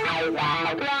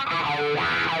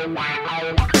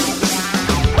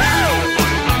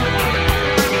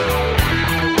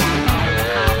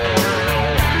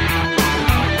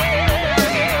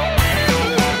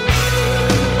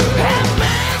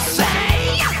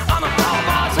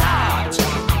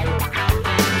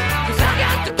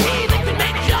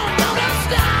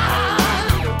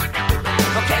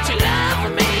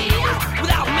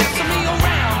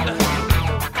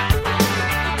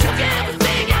 Took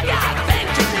everything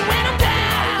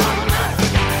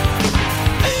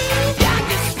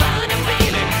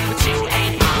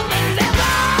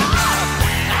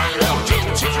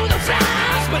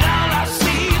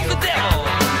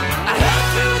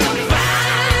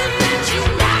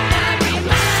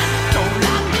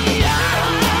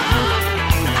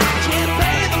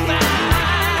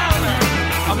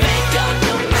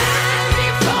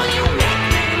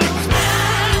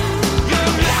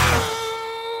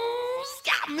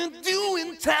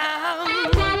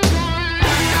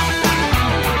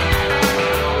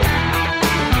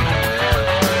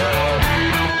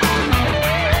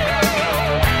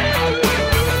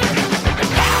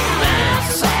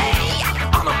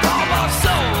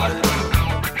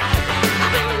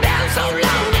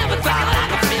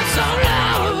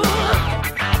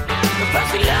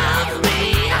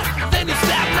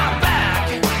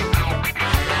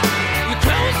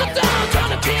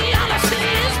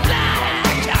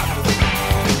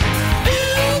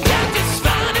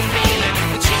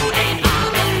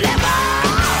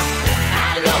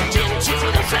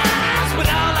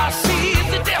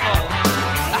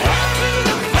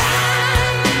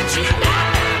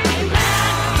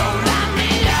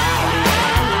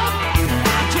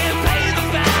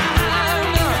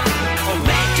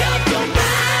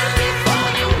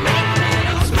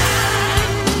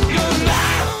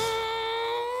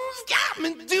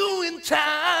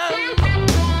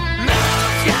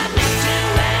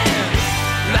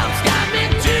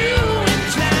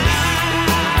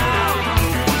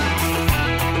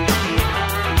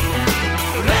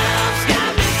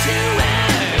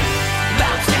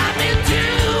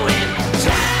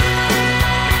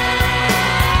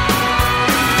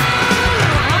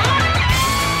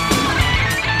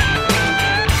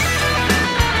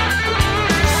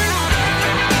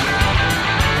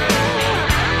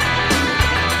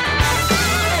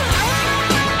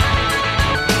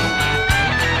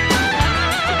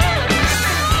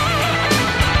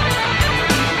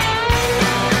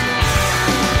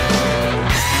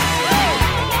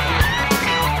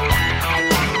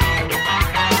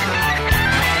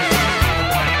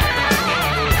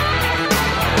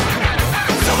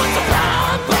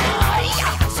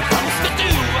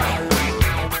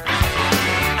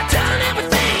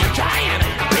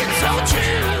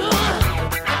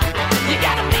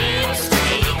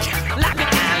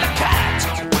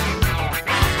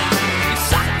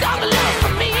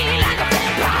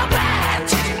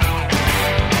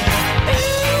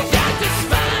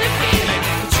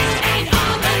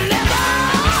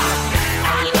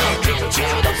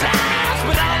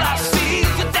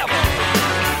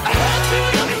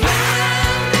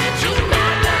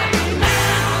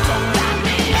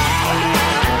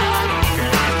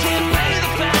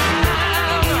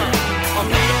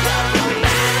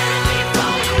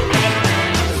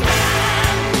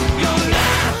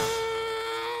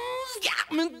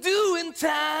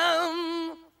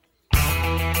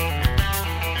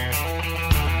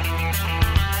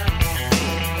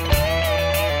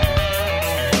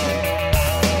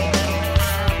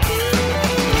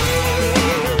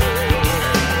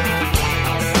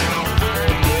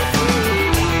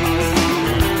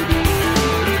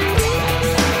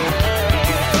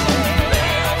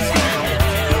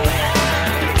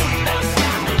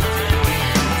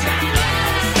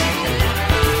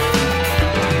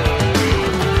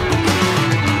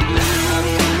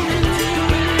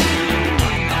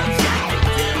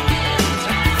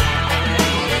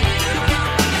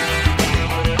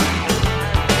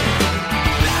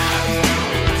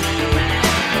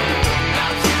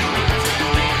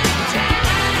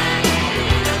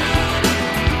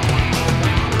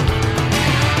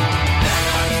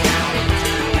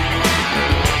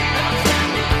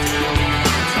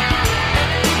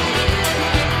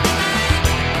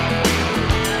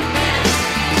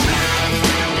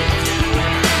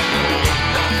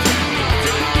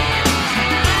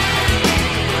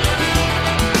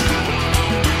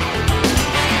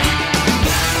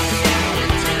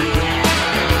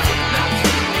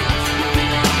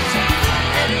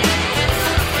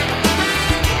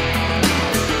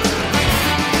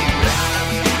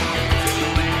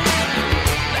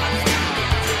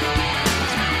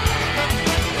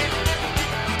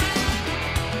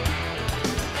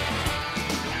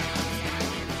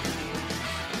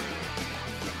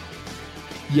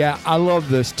Yeah, I love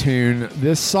this tune.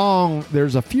 This song,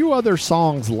 there's a few other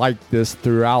songs like this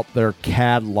throughout their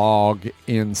catalog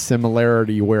in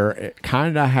similarity where it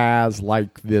kind of has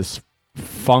like this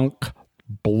funk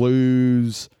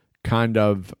blues kind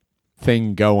of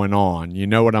thing going on. You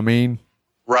know what I mean?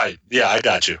 Right. Yeah, I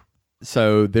got you.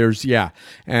 So there's,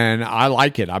 and I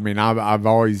like it. I mean, I've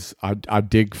always, I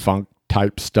dig funk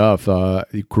type stuff,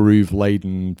 groove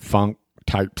laden funk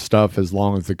type stuff, as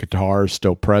long as the guitar is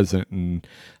still present. And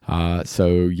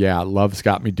so Love's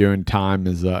Got Me Doing Time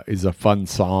is a fun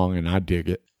song, and I dig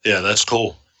it. Yeah, that's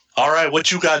cool. All right,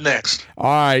 what you got next?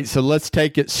 All right, so let's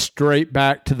take it straight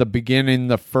back to the beginning.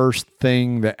 The first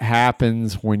thing that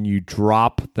happens when you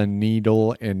drop the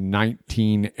needle in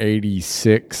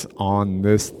 1986 on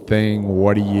this thing,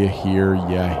 what do you hear?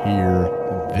 You hear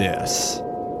this.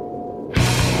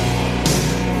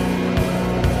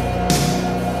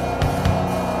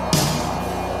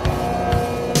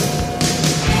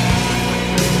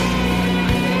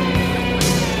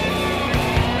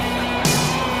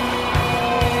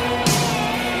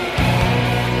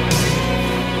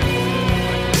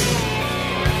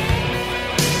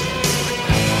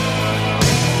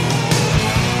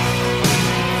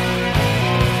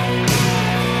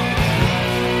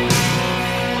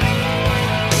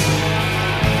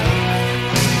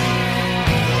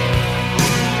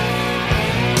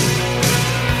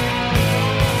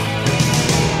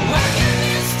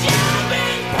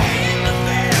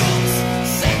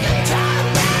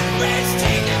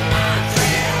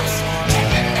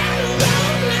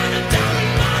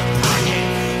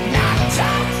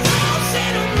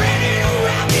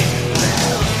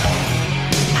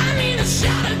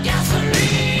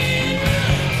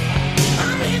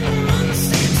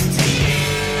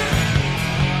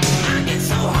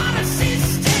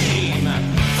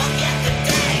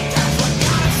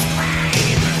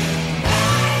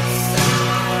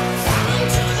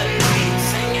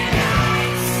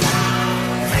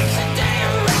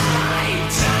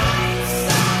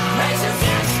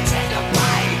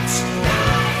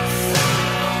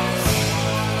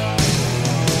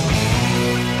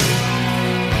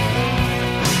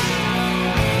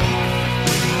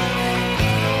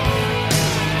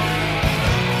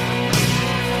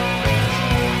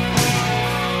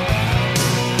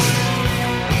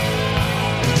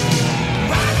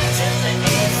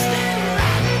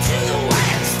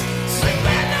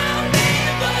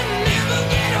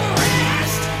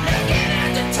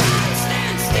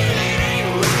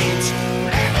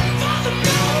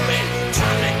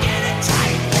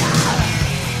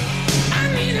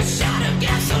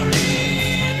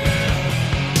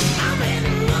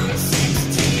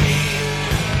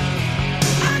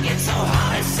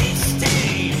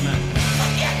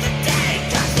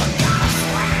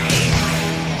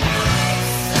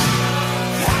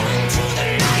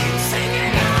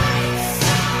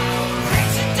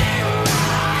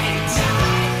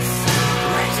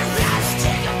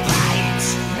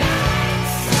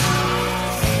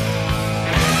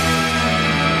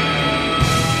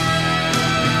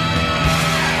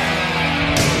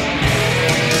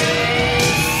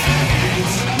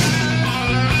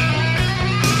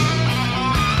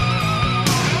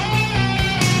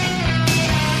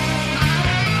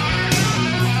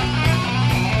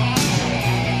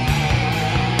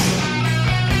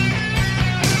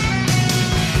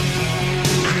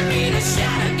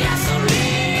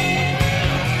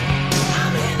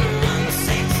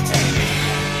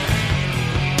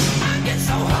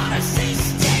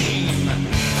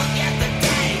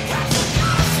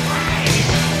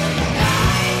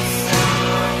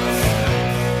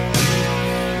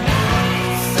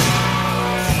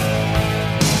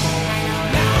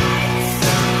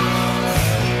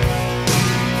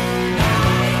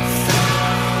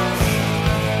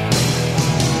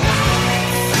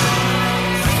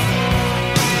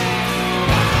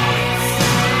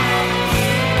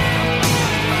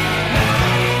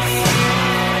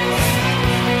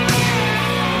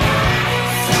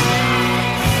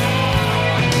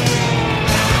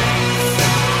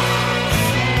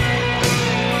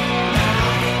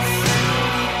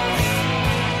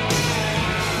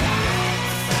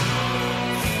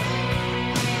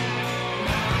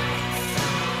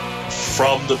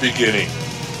 From the beginning.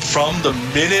 From the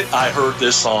minute I heard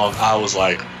this song, I was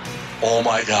like, oh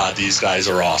my God, these guys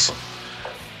are awesome.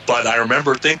 But I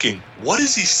remember thinking, what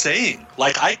is he saying?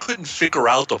 Like, I couldn't figure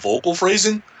out the vocal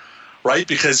phrasing, right?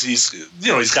 Because he's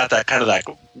got that kind of that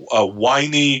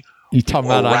whiny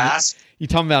rasp. You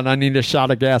talking about I need a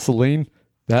shot of gasoline?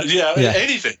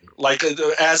 Anything. Like,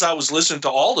 as I was listening to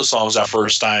all the songs that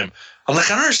first time, I'm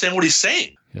like, I don't understand what he's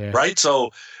saying, right?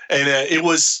 So, and it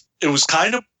was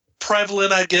kind of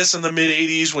prevalent, I guess, in the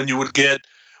mid-'80s when you would get,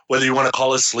 whether you want to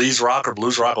call it sleaze rock or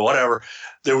blues rock or whatever,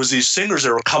 there was these singers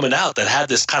that were coming out that had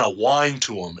this kind of whine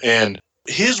to them. And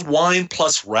his whine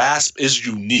plus rasp is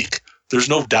unique. There's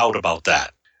no doubt about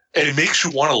that. And it makes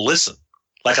you want to listen.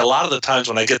 Like a lot of the times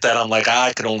when I get that, I'm like,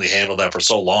 I can only handle that for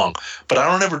so long. But I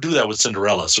don't ever do that with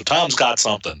Cinderella. So Tom's got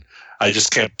something. I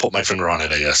just can't put my finger on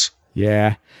it, I guess.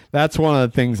 Yeah, that's one of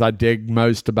the things I dig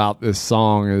most about this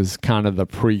song is kind of the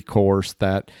pre-chorus,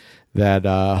 that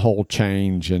whole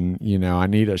change. And, you know, I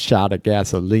need a shot of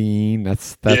gasoline.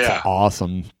 That's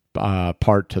awesome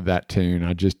part to that tune.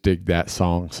 I just dig that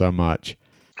song so much.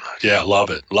 Yeah, love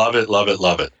it. Love it, love it,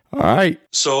 love it. All right.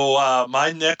 So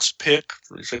my next pick,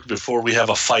 before we have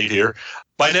a fight here,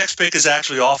 my next pick is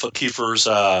actually off of Kiefer's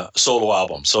solo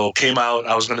album. So it came out,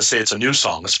 I was going to say it's a new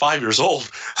song. It's 5 years old.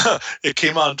 It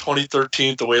came out in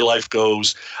 2013, The Way Life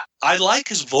Goes. I like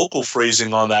his vocal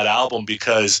phrasing on that album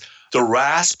because the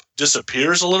rasp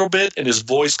disappears a little bit and his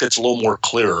voice gets a little more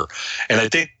clearer. And I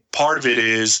think part of it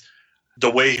is the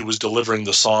way he was delivering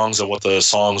the songs and what the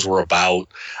songs were about.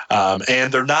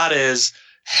 And they're not as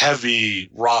heavy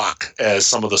rock as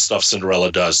some of the stuff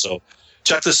Cinderella does. So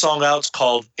check this song out. It's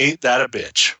called Ain't That a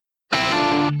Bitch.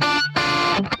 I've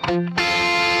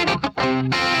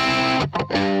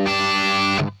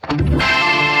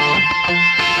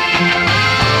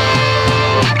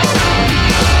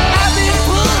been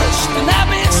pushed and I've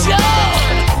been shoved.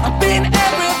 I've been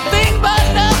everything but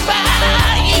loved by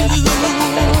you.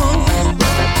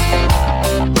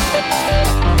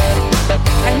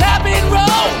 And I've been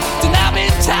roped and I've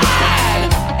been tied.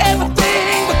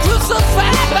 Everything but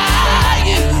crucified by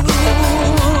you.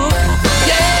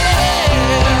 Yeah.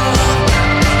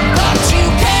 But you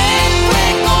can't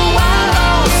break the wild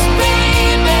horse,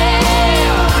 baby.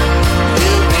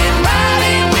 You've been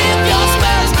riding with your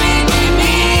spurs digging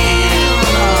in.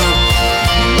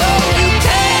 No, you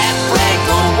can't break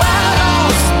the wild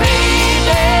horse,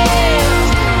 baby.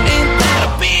 Ain't that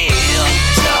a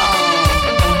bitch?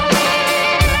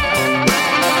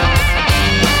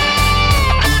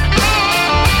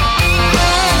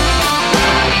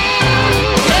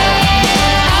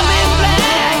 I've been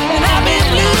black and I've been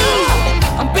blue.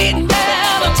 I'm beaten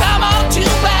down a time or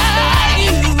two by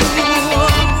you.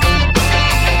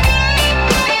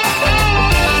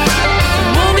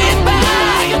 Wounded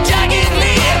by your jagged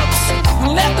lips,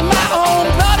 left in my own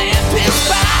blood and piss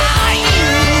by you.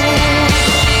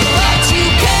 But you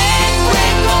can't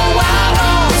break the wild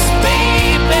horse,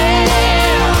 baby.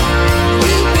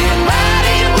 You've been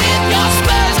riding with your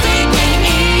spurs digging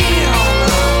in.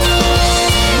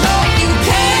 No, you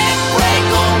can't break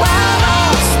the wild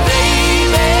horse,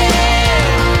 baby.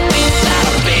 Ain't that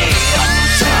a bitch?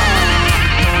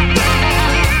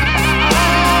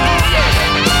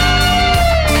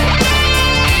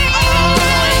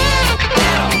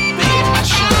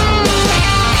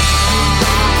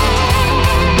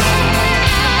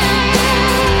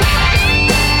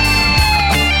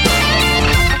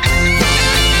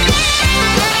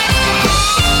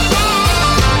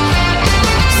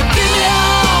 So give me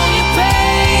all your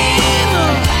pain.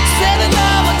 Said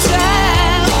another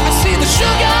time. I see the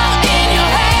sugar in your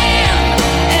hand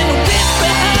and the whip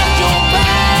behind your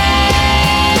back.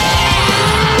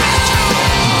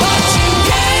 But you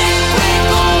can't break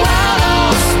the wild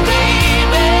horse,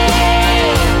 baby.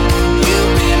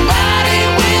 You've been riding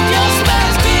with your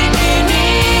spurs digging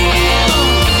in.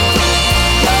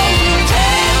 No, you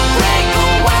can't break the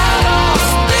wild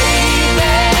horse,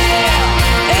 baby.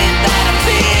 Ain't that a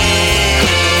bitch?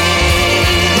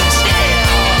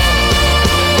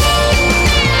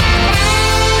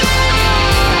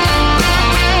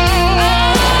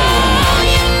 Oh,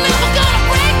 you're never gonna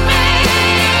break me.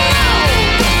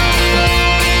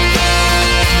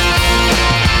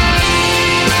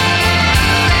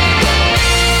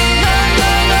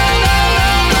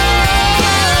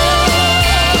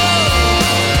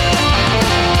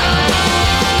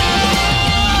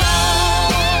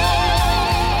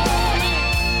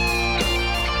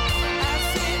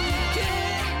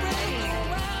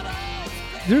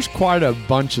 There's quite a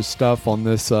bunch of stuff on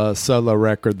this solo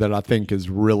record that I think is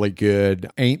really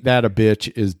good. Ain't That a Bitch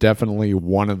is definitely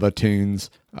one of the tunes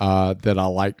that I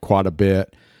like quite a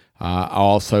bit. I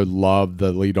also love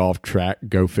the lead-off track,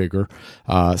 Go Figure.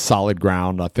 Solid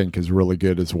Ground, I think, is really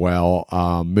good as well.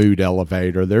 Mood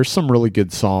Elevator. There's some really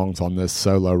good songs on this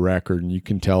solo record, and you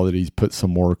can tell that he's put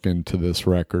some work into this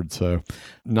record. So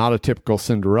not a typical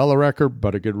Cinderella record,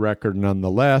 but a good record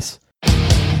nonetheless.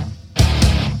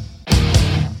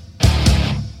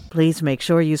 Please make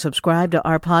sure you subscribe to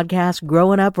our podcast,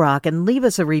 Growing Up Rock, and leave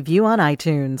us a review on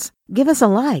iTunes. Give us a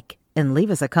like and leave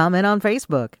us a comment on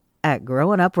Facebook. at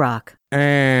Growing Up Rock.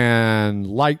 And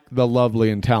like the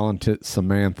lovely and talented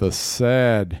Samantha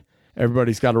said,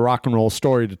 everybody's got a rock and roll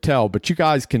story to tell, but you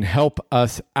guys can help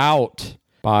us out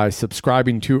by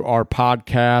subscribing to our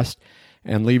podcast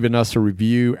and leaving us a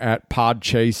review at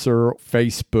Podchaser,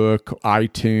 Facebook,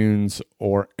 iTunes,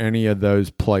 or any of those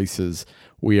places.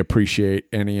 We appreciate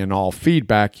any and all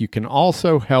feedback. You can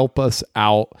also help us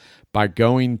out by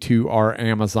going to our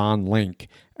Amazon link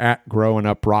at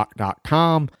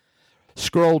growinguprock.com.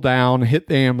 Scroll down, hit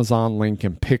the Amazon link,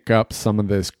 and pick up some of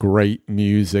this great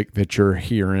music that you're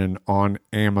hearing on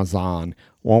Amazon.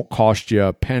 Won't cost you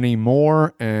a penny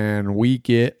more, and we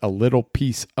get a little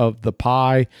piece of the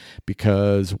pie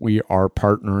because we are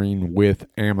partnering with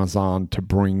Amazon to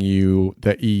bring you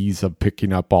the ease of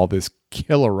picking up all this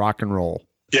killer rock and roll.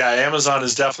 Yeah, Amazon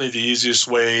is definitely the easiest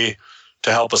way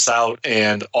to help us out,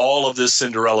 and all of this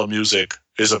Cinderella music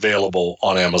is available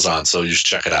on Amazon, so you should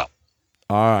check it out.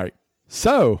 All right.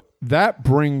 So that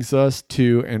brings us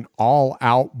to an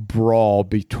all-out brawl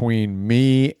between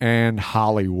me and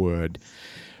Hollywood.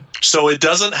 So it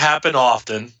doesn't happen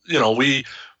often. You know, we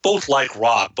both like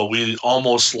rock, but we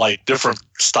almost like different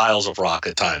styles of rock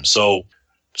at times. So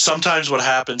sometimes what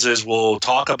happens is we'll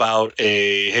talk about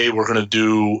hey, we're going to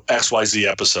do XYZ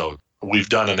episode. We've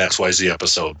done an XYZ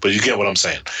episode, but you get what I'm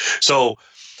saying. So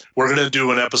we're going to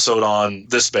do an episode on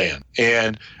this band.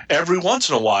 And every once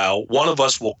in a while, one of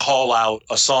us will call out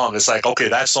a song. It's like, okay,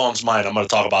 that song's mine. I'm going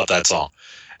to talk about that song.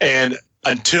 And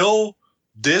until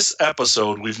this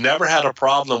episode, we've never had a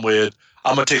problem with,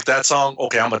 I'm going to take that song.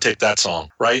 Okay, I'm going to take that song,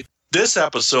 right? This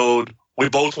episode, we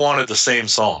both wanted the same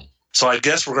song. So I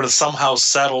guess we're going to somehow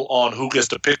settle on who gets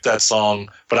to pick that song,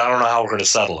 but I don't know how we're going to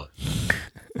settle it.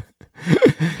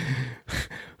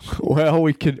 Well,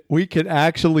 we could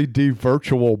actually do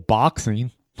virtual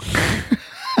boxing.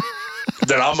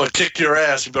 Then I'm going to kick your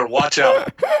ass. You better watch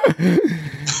out.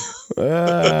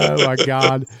 Oh, my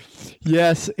God.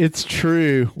 Yes, it's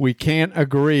true. We can't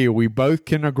agree. We both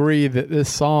can agree that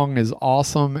this song is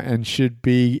awesome and should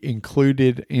be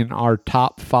included in our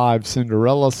top 5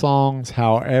 Cinderella songs.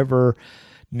 However,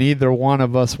 neither one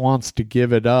of us wants to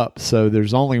give it up. So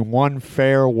there's only one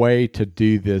fair way to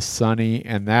do this, Sonny,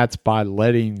 and that's by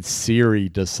letting Siri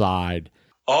decide.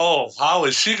 Oh, how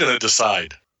is she going to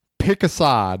decide? Pick a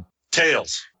side.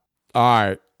 Tails. All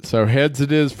right. So heads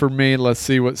it is for me. Let's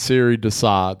see what Siri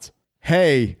decides.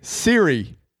 Hey,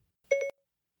 Siri,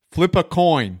 flip a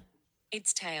coin.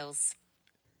 It's tails.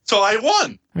 So I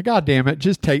won. God damn it.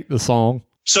 Just take the song.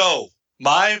 So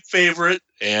my favorite,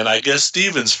 and I guess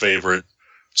Steven's favorite,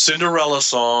 Cinderella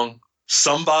song,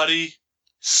 Somebody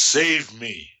Save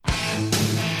Me.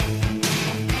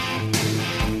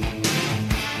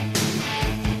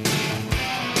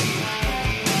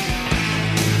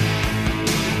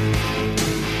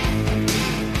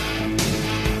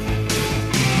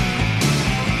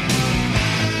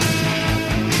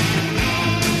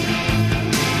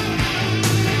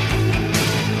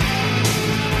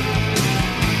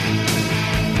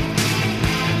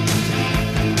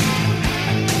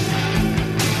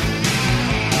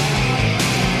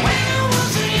 When I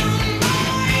was a young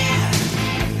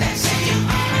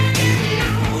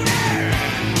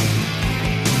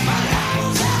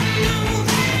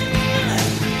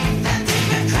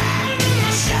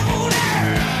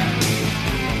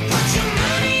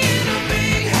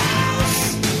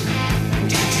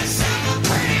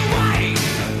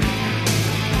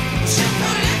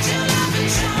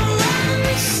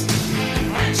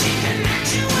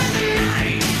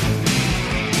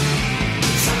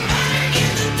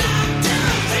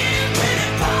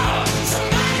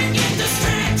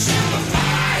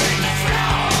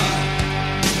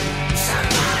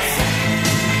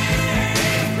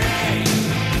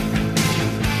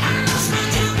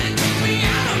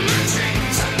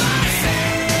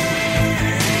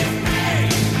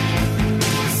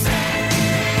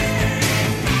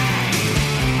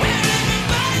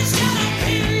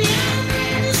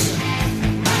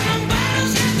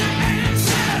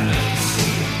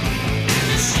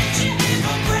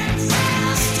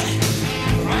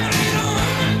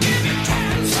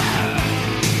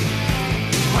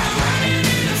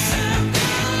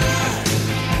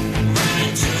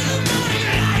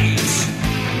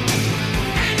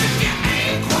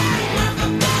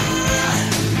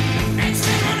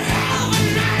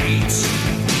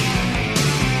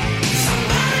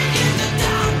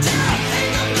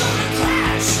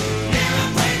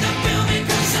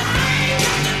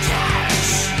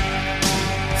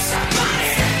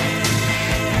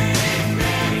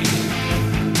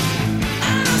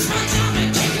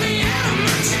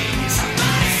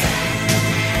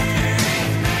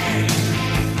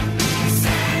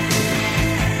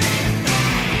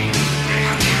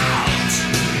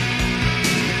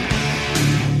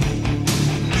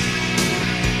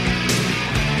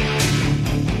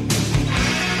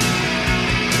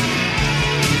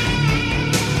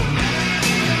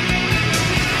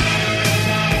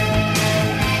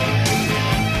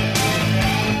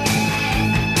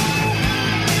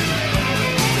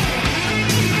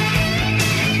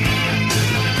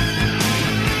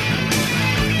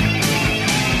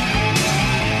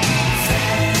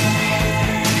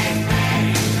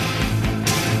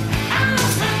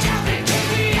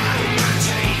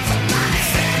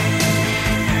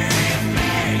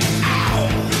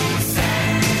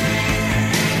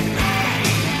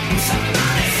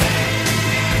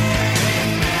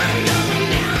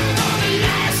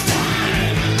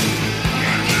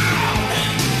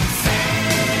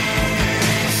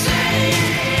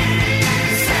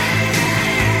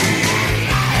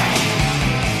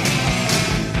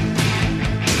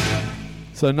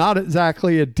So not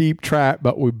exactly a deep track,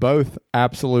 but we both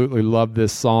absolutely love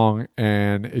this song,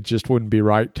 and it just wouldn't be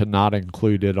right to not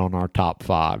include it on our top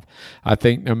 5. I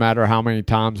think no matter how many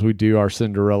times we do our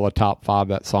Cinderella top 5,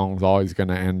 that song's always going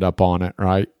to end up on it,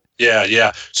 right?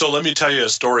 Yeah. So let me tell you a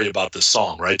story about this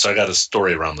song, right? So I got a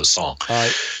story around this song. All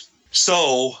right.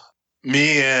 So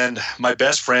me and my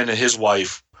best friend and his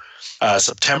wife,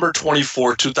 September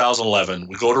 24, 2011,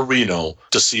 we go to Reno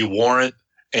to see Warrant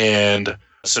and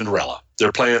Cinderella.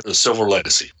 They're playing at the Silver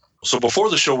Legacy. So before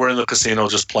the show, we're in the casino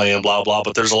just playing, blah, blah,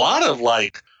 but there's a lot of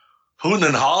like hooting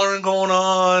and hollering going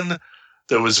on.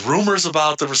 There was rumors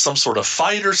about there was some sort of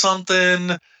fight or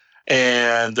something.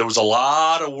 And there was a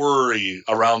lot of worry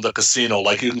around the casino.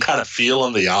 Like you can kind of feel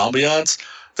in the ambiance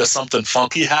that something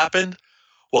funky happened.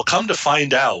 Well, come to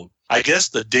find out, I guess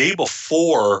the day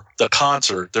before the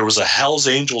concert, there was a Hells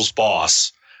Angels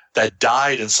boss that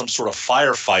died in some sort of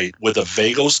firefight with a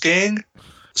Vagos gang.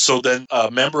 So then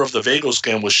a member of the Vagos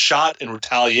gang was shot in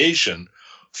retaliation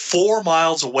 4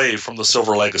 miles away from the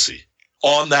Silver Legacy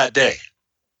on that day.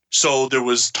 So there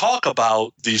was talk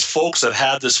about these folks that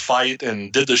had this fight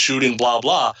and did the shooting, blah,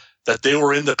 blah, that they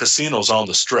were in the casinos on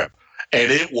the Strip. And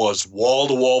it was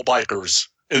wall-to-wall bikers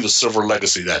in the Silver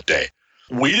Legacy that day.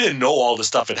 We didn't know all this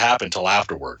stuff had happened till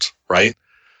afterwards, right?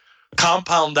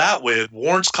 Compound that with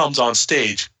Warrants comes on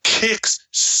stage, kicks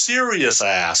serious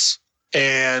ass,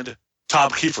 and Tom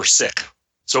Kiefer's sick.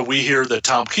 So we hear that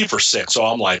Tom Kiefer's sick. So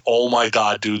I'm like, oh my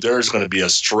God, dude, there's going to be a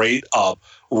straight up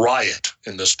riot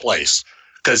in this place.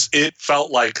 Because it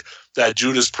felt like that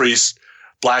Judas Priest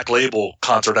Black Label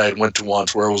concert I went to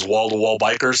once where it was wall-to-wall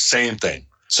bikers, same thing.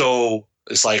 So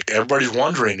it's like everybody's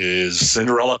wondering, is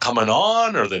Cinderella coming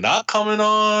on? Or are they not coming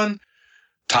on?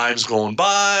 Time's going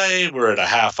by. We're at a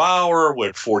half hour. We're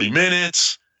at 40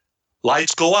 minutes.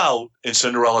 Lights go out and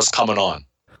Cinderella's coming on.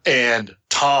 And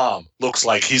Tom looks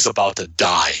like he's about to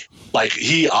die. Like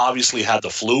he obviously had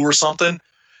the flu or something.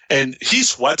 And he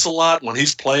sweats a lot when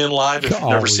he's playing live. If you've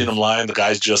never seen him live, the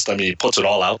guy's just, he puts it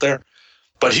all out there.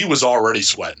 But he was already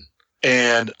sweating.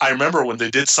 And I remember when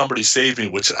they did Somebody Save Me,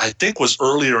 which I think was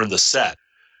earlier in the set,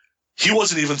 he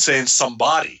wasn't even saying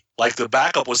somebody. Like the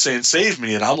backup was saying, save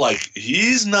me. And I'm like,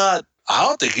 I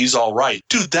don't think he's all right.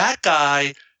 Dude, that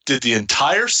guy did the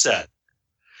entire set.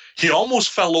 He almost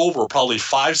fell over probably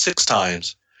 5-6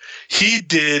 times. He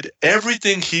did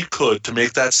everything he could to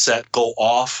make that set go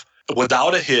off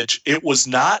without a hitch. It was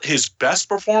not his best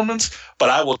performance, but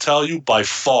I will tell you, by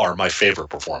far, my favorite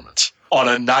performance on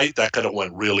a night that could have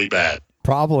went really bad.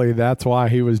 Probably that's why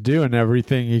he was doing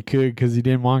everything he could, because he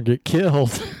didn't want to get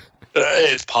killed.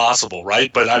 It's possible,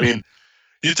 right? But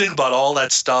you think about all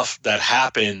that stuff that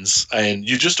happens, and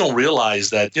you just don't realize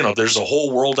that, there's a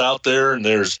whole world out there, and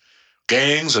there's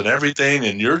gangs and everything,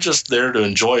 and you're just there to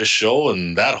enjoy a show,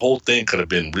 and that whole thing could have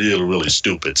been really, really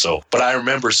stupid. So, but I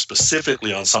remember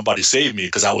specifically on Somebody Save Me,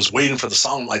 because I was waiting for the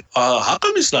song, I'm like, how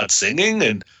come he's not singing?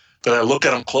 And then I look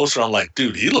at him closer, I'm like,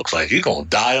 dude, he looks like he's gonna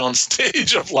die on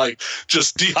stage of like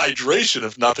just dehydration,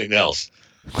 if nothing else,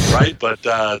 right? But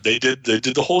they did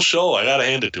the whole show. I gotta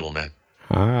hand it to him, man.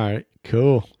 All right,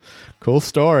 cool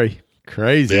story.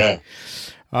 Crazy. Yeah.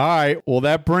 All right, well,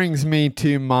 that brings me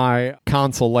to my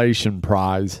consolation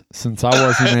prize. Since I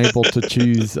wasn't able to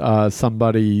choose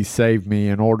Somebody Save Me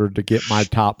in order to get my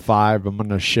top 5, I'm going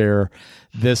to share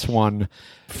this one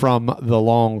from the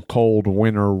Long Cold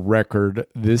Winter record.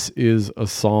 This is a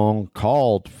song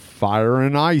called Fire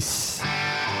and Ice.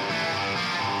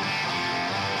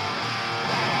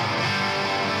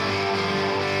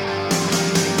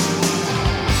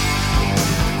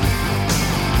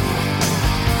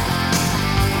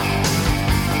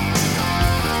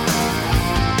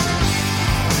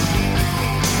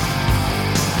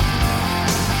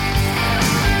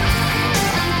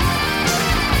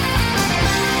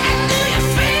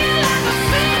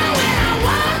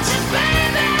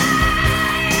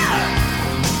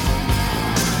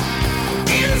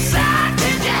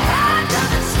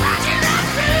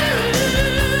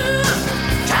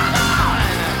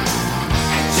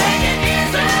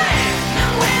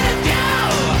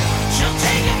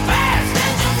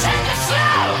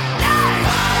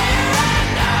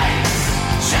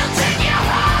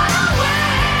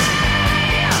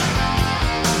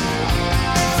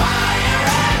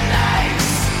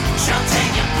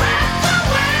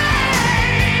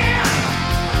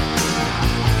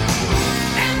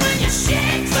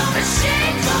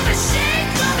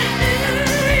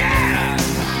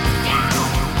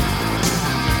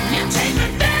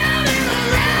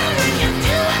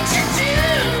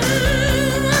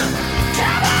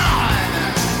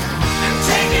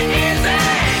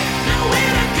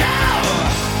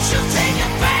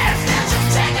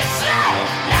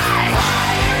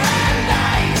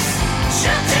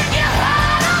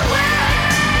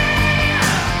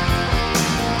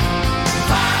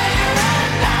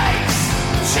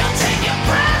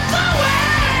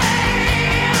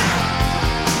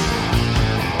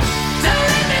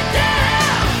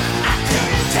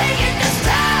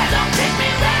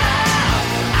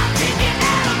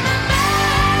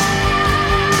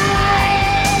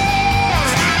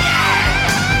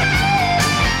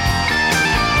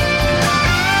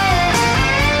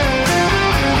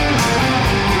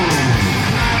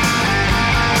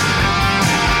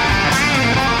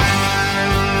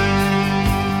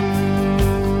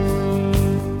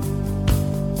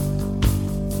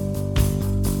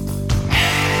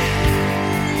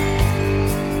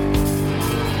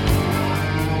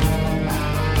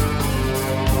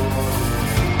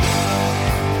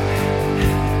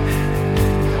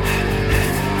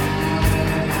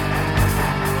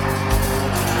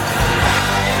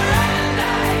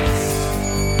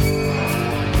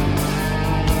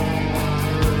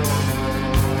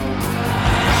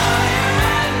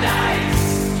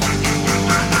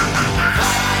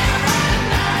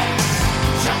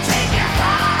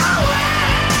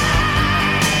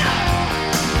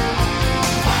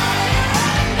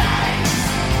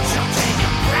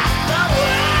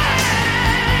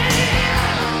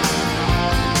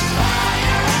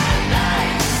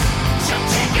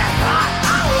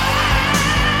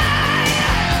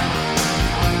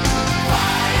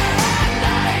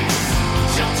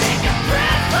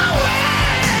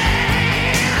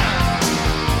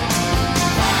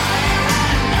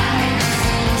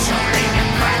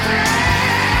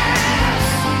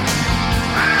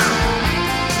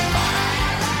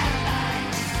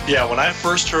 Yeah, when I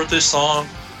first heard this song,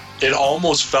 it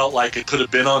almost felt like it could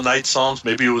have been on Night Songs.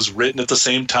 Maybe it was written at the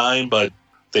same time, but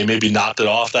they maybe knocked it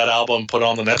off that album and put it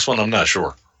on the next one. I'm not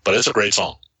sure. But it's a great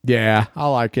song. Yeah, I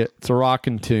like it. It's a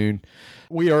rockin' tune.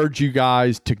 We urge you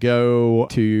guys to go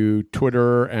to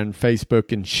Twitter and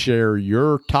Facebook and share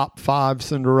your top 5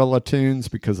 Cinderella tunes,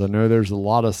 because I know there's a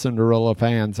lot of Cinderella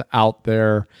fans out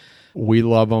there. We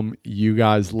love them. You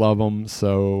guys love them.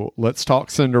 So let's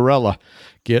talk Cinderella.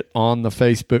 Get on the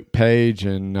Facebook page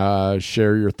and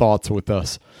share your thoughts with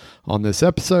us on this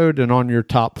episode and on your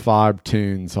top 5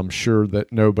 tunes. I'm sure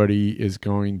that nobody is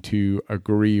going to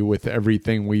agree with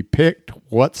everything we picked.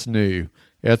 What's new?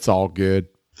 It's all good.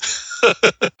 You wanted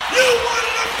the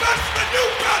best, and you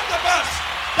got the best.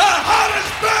 The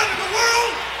hottest band in the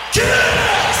world,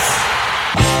 Kiss!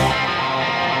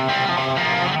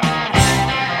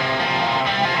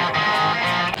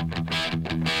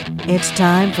 It's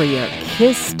time for your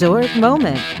historic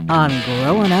moment on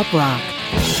Growing Up Rock.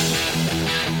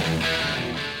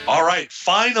 All right,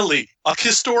 finally, a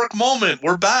historic moment.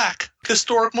 We're back.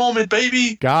 Historic moment,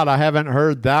 baby. God, I haven't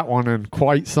heard that one in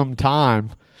quite some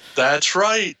time. That's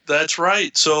right. That's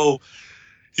right. So,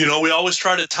 we always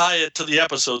try to tie it to the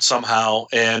episode somehow.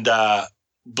 And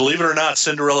believe it or not,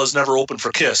 Cinderella's never opened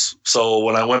for Kiss. So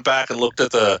when I went back and looked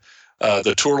at the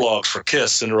tour logs for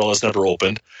Kiss, Cinderella's never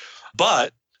opened.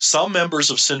 But some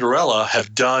members of Cinderella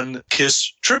have done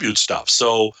Kiss tribute stuff.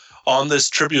 So on this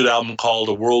tribute album called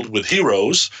A World with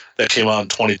Heroes that came out in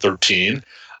 2013,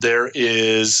 there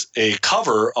is a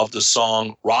cover of the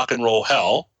song Rock and Roll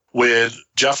Hell with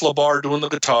Jeff LaBar doing the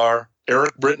guitar,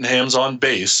 Eric Brittenham's on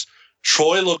bass,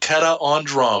 Troy Luccketta on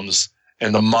drums,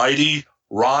 and the mighty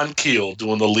Ron Keel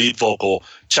doing the lead vocal.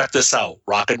 Check this out,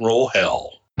 Rock and Roll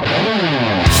Hell.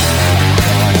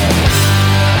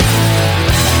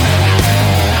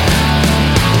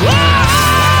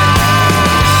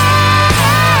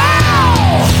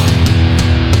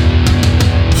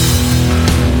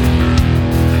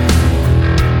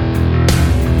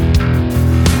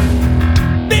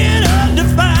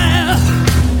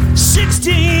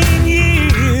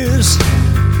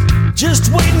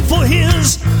 Just waiting for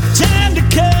his time to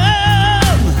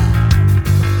come.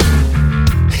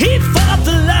 He fought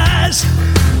the lies,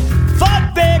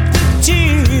 fought back the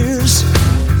tears.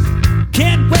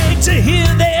 Can't wait to hear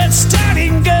that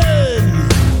starting gun.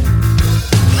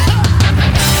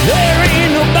 There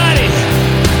ain't nobody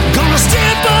gonna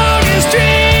step on his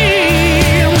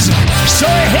dreams. So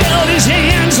he held his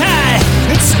hands high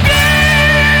and screamed,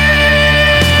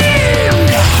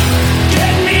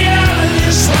 "Get me out of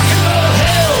this rock and roll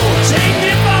hell. Take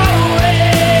me far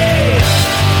away.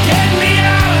 Get me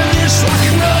out of this rock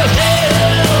and roll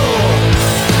hell.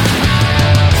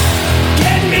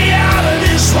 Get me out of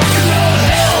this rock and roll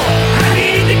hell. I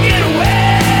need to get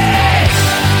away.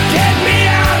 Get me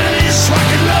out of this rock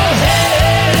and roll hell."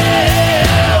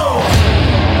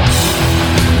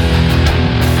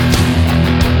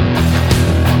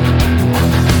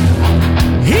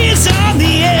 He's on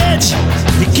the edge.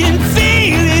 He can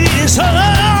feel it in his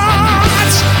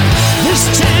heart. This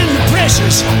time the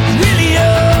pressure's really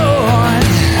on.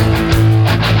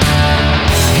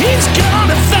 He's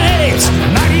gonna fight,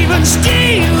 not even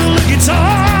steal the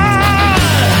guitar.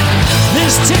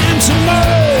 This time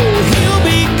tomorrow he'll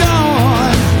be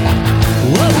gone.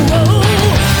 Whoa, whoa,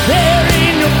 there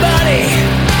ain't nobody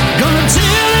gonna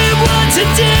tell him what to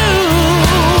do.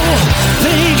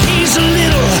 Think he's a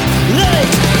little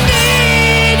like me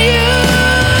and you.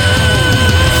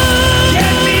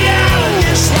 Get me out of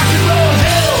this rock and roll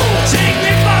hell. Take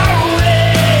me far away.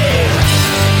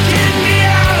 Get me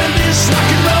out of this rock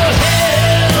and roll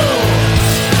hell.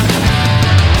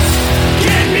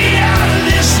 Get me out of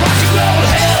this rock and roll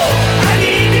hell. I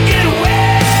need to get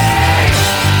away.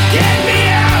 Get me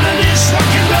out of this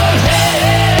rock and roll hell.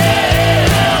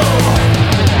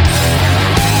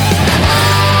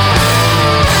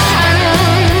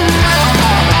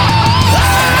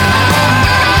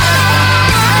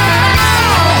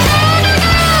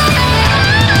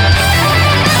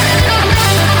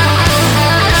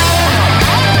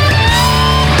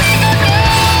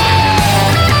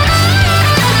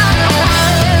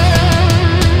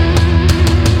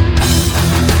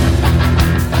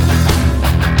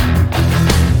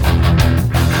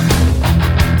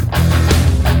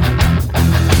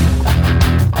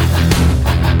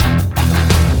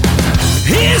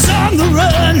 He's on the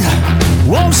run,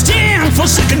 won't stand for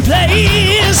second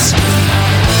place.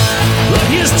 But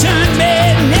his time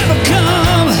may never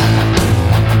come.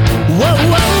 Whoa,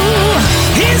 whoa,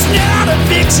 he's not a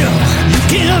victim. You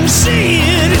can see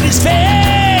it in his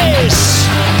face.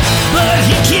 But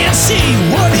he can't see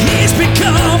what he's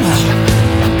become.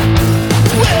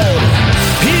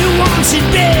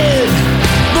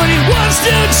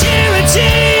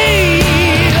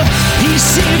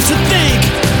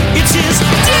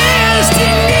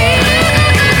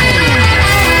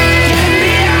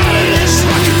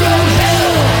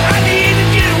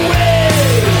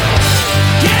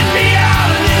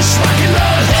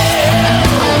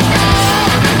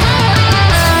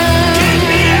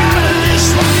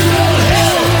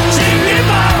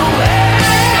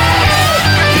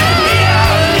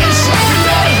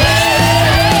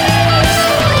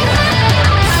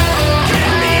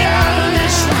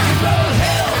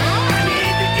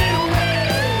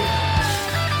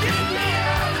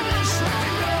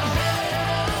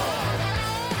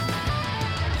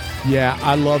 Yeah,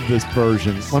 I love this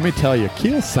version. Let me tell you,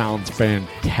 Keel sounds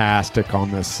fantastic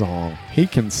on this song. He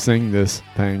can sing this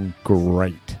thing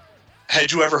great.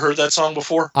 Had you ever heard that song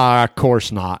before? Of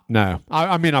course not. No.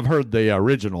 I mean, I've heard the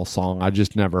original song. I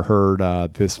just never heard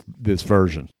this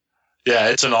version. Yeah,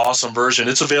 it's an awesome version.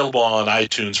 It's available on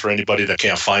iTunes for anybody that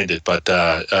can't find it, but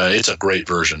it's a great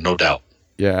version, no doubt.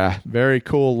 Yeah, very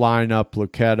cool lineup.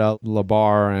 Lucetta,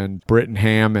 LeBar, and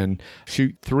Brittenham. And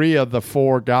shoot, 3 of the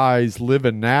 4 guys live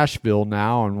in Nashville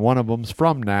now, and one of them's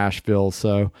from Nashville.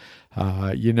 So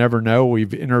you never know.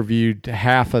 We've interviewed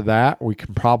half of that. We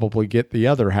can probably get the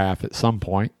other half at some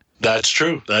point. That's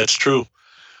true. That's true.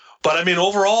 But, I mean,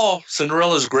 overall,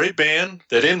 Cinderella's a great band.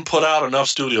 They didn't put out enough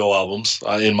studio albums,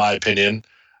 in my opinion.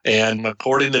 And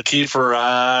according to Kiefer,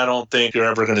 I don't think you're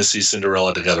ever going to see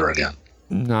Cinderella together again.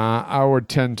 Nah, I would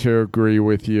tend to agree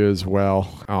with you as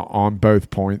well on both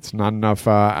points. Not enough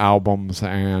albums,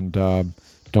 and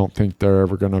don't think they're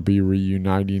ever going to be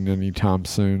reuniting anytime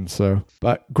soon. So,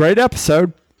 but great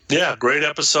episode. Yeah, great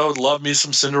episode. Love me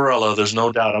some Cinderella. There's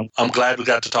no doubt. I'm glad we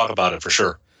got to talk about it for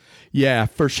sure. Yeah,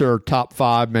 for sure. Top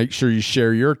 5. Make sure you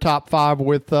share your top 5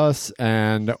 with us,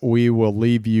 and we will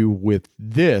leave you with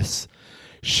this.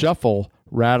 Shuffle,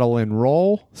 rattle, and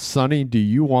roll. Sonny, do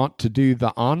you want to do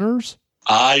the honors?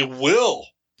 I will.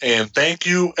 And thank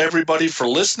you, everybody, for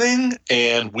listening,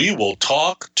 and we will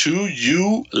talk to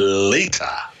you later.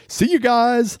 See you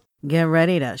guys. Get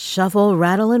ready to shuffle,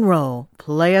 rattle, and roll.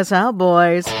 Play us out,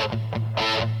 boys.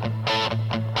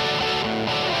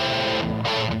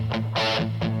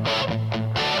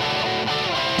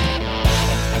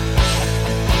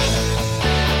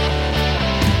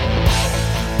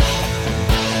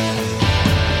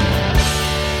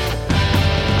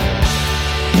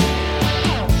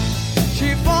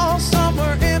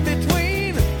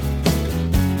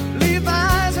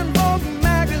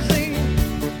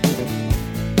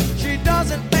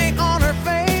 Doesn't paint on her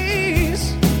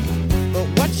face, but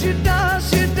what she does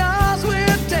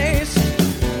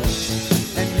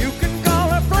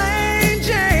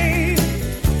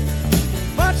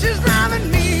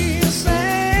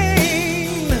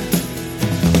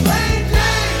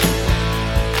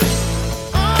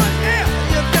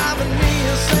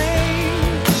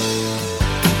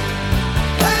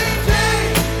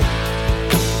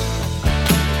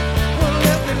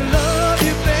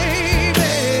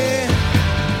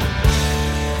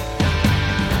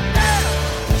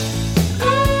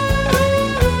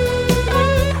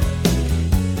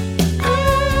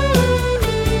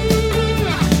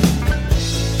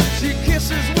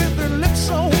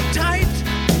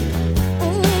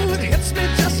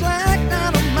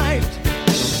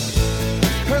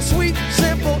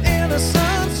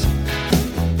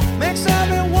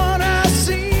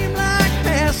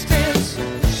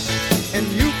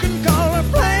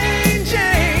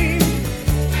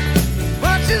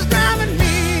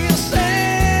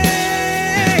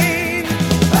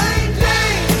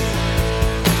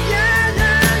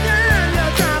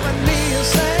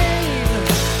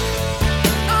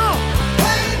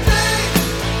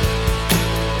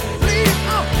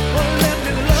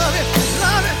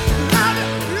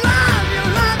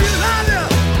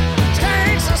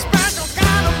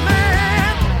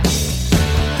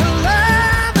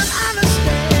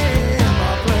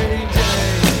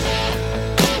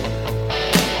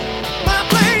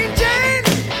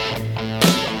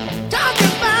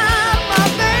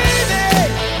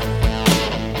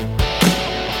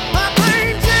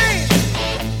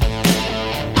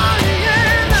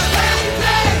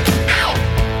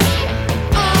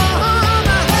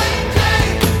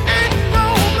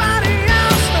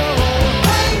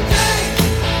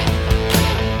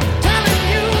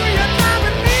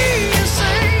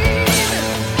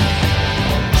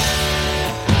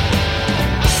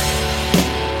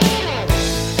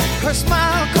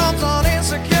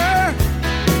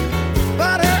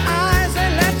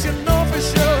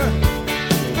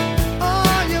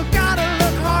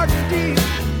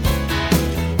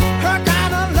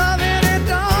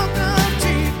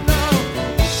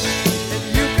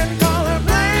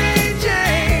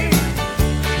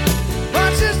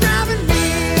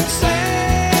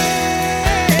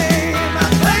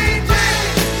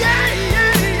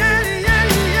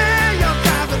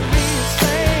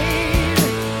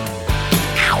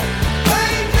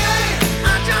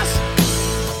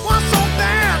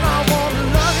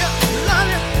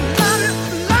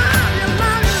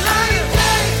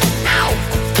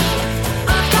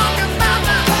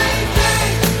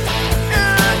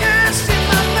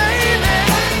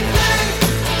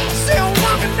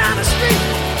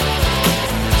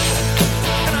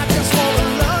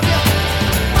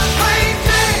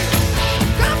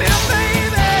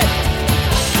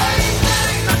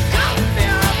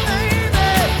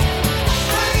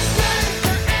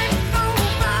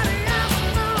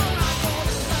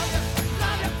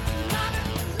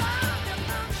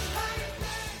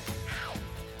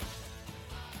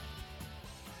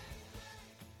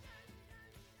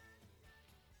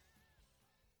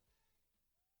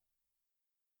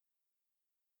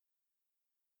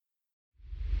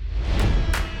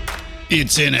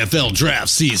It's NFL draft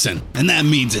season, and that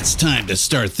means it's time to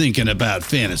start thinking about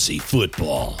fantasy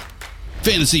football.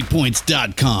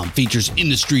 FantasyPoints.com features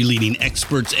industry-leading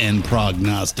experts and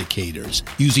prognosticators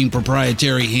using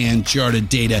proprietary hand-charted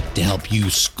data to help you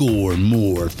score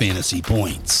more fantasy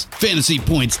points.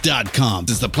 FantasyPoints.com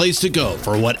is the place to go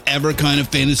for whatever kind of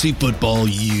fantasy football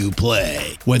you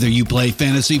play. Whether you play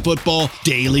fantasy football,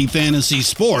 daily fantasy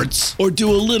sports, or do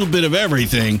a little bit of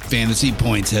everything, Fantasy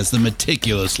Points has the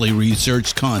meticulously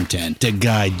researched content to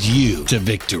guide you to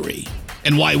victory.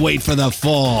 And why wait for the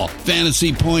fall?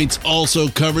 Fantasy Points also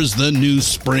covers the new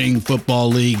spring football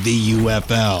league, the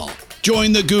UFL.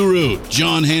 Join the guru,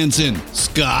 John Hansen,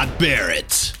 Scott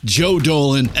Barrett, Joe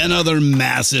Dolan, and other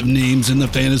massive names in the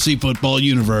fantasy football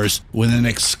universe with an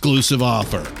exclusive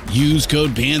offer. Use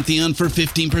code Pantheon for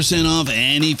 15% off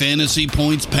any Fantasy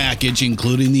Points package,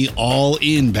 including the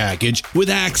all-in package,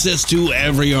 with access to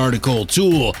every article,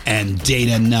 tool, and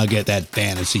data nugget that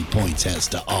Fantasy Points has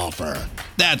to offer.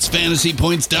 That's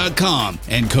FantasyPoints.com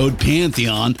and code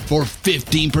Pantheon for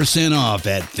 15% off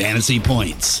at Fantasy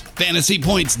Points.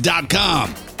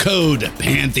 FantasyPoints.com, code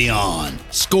Pantheon.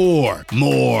 Score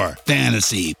more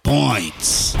fantasy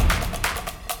points.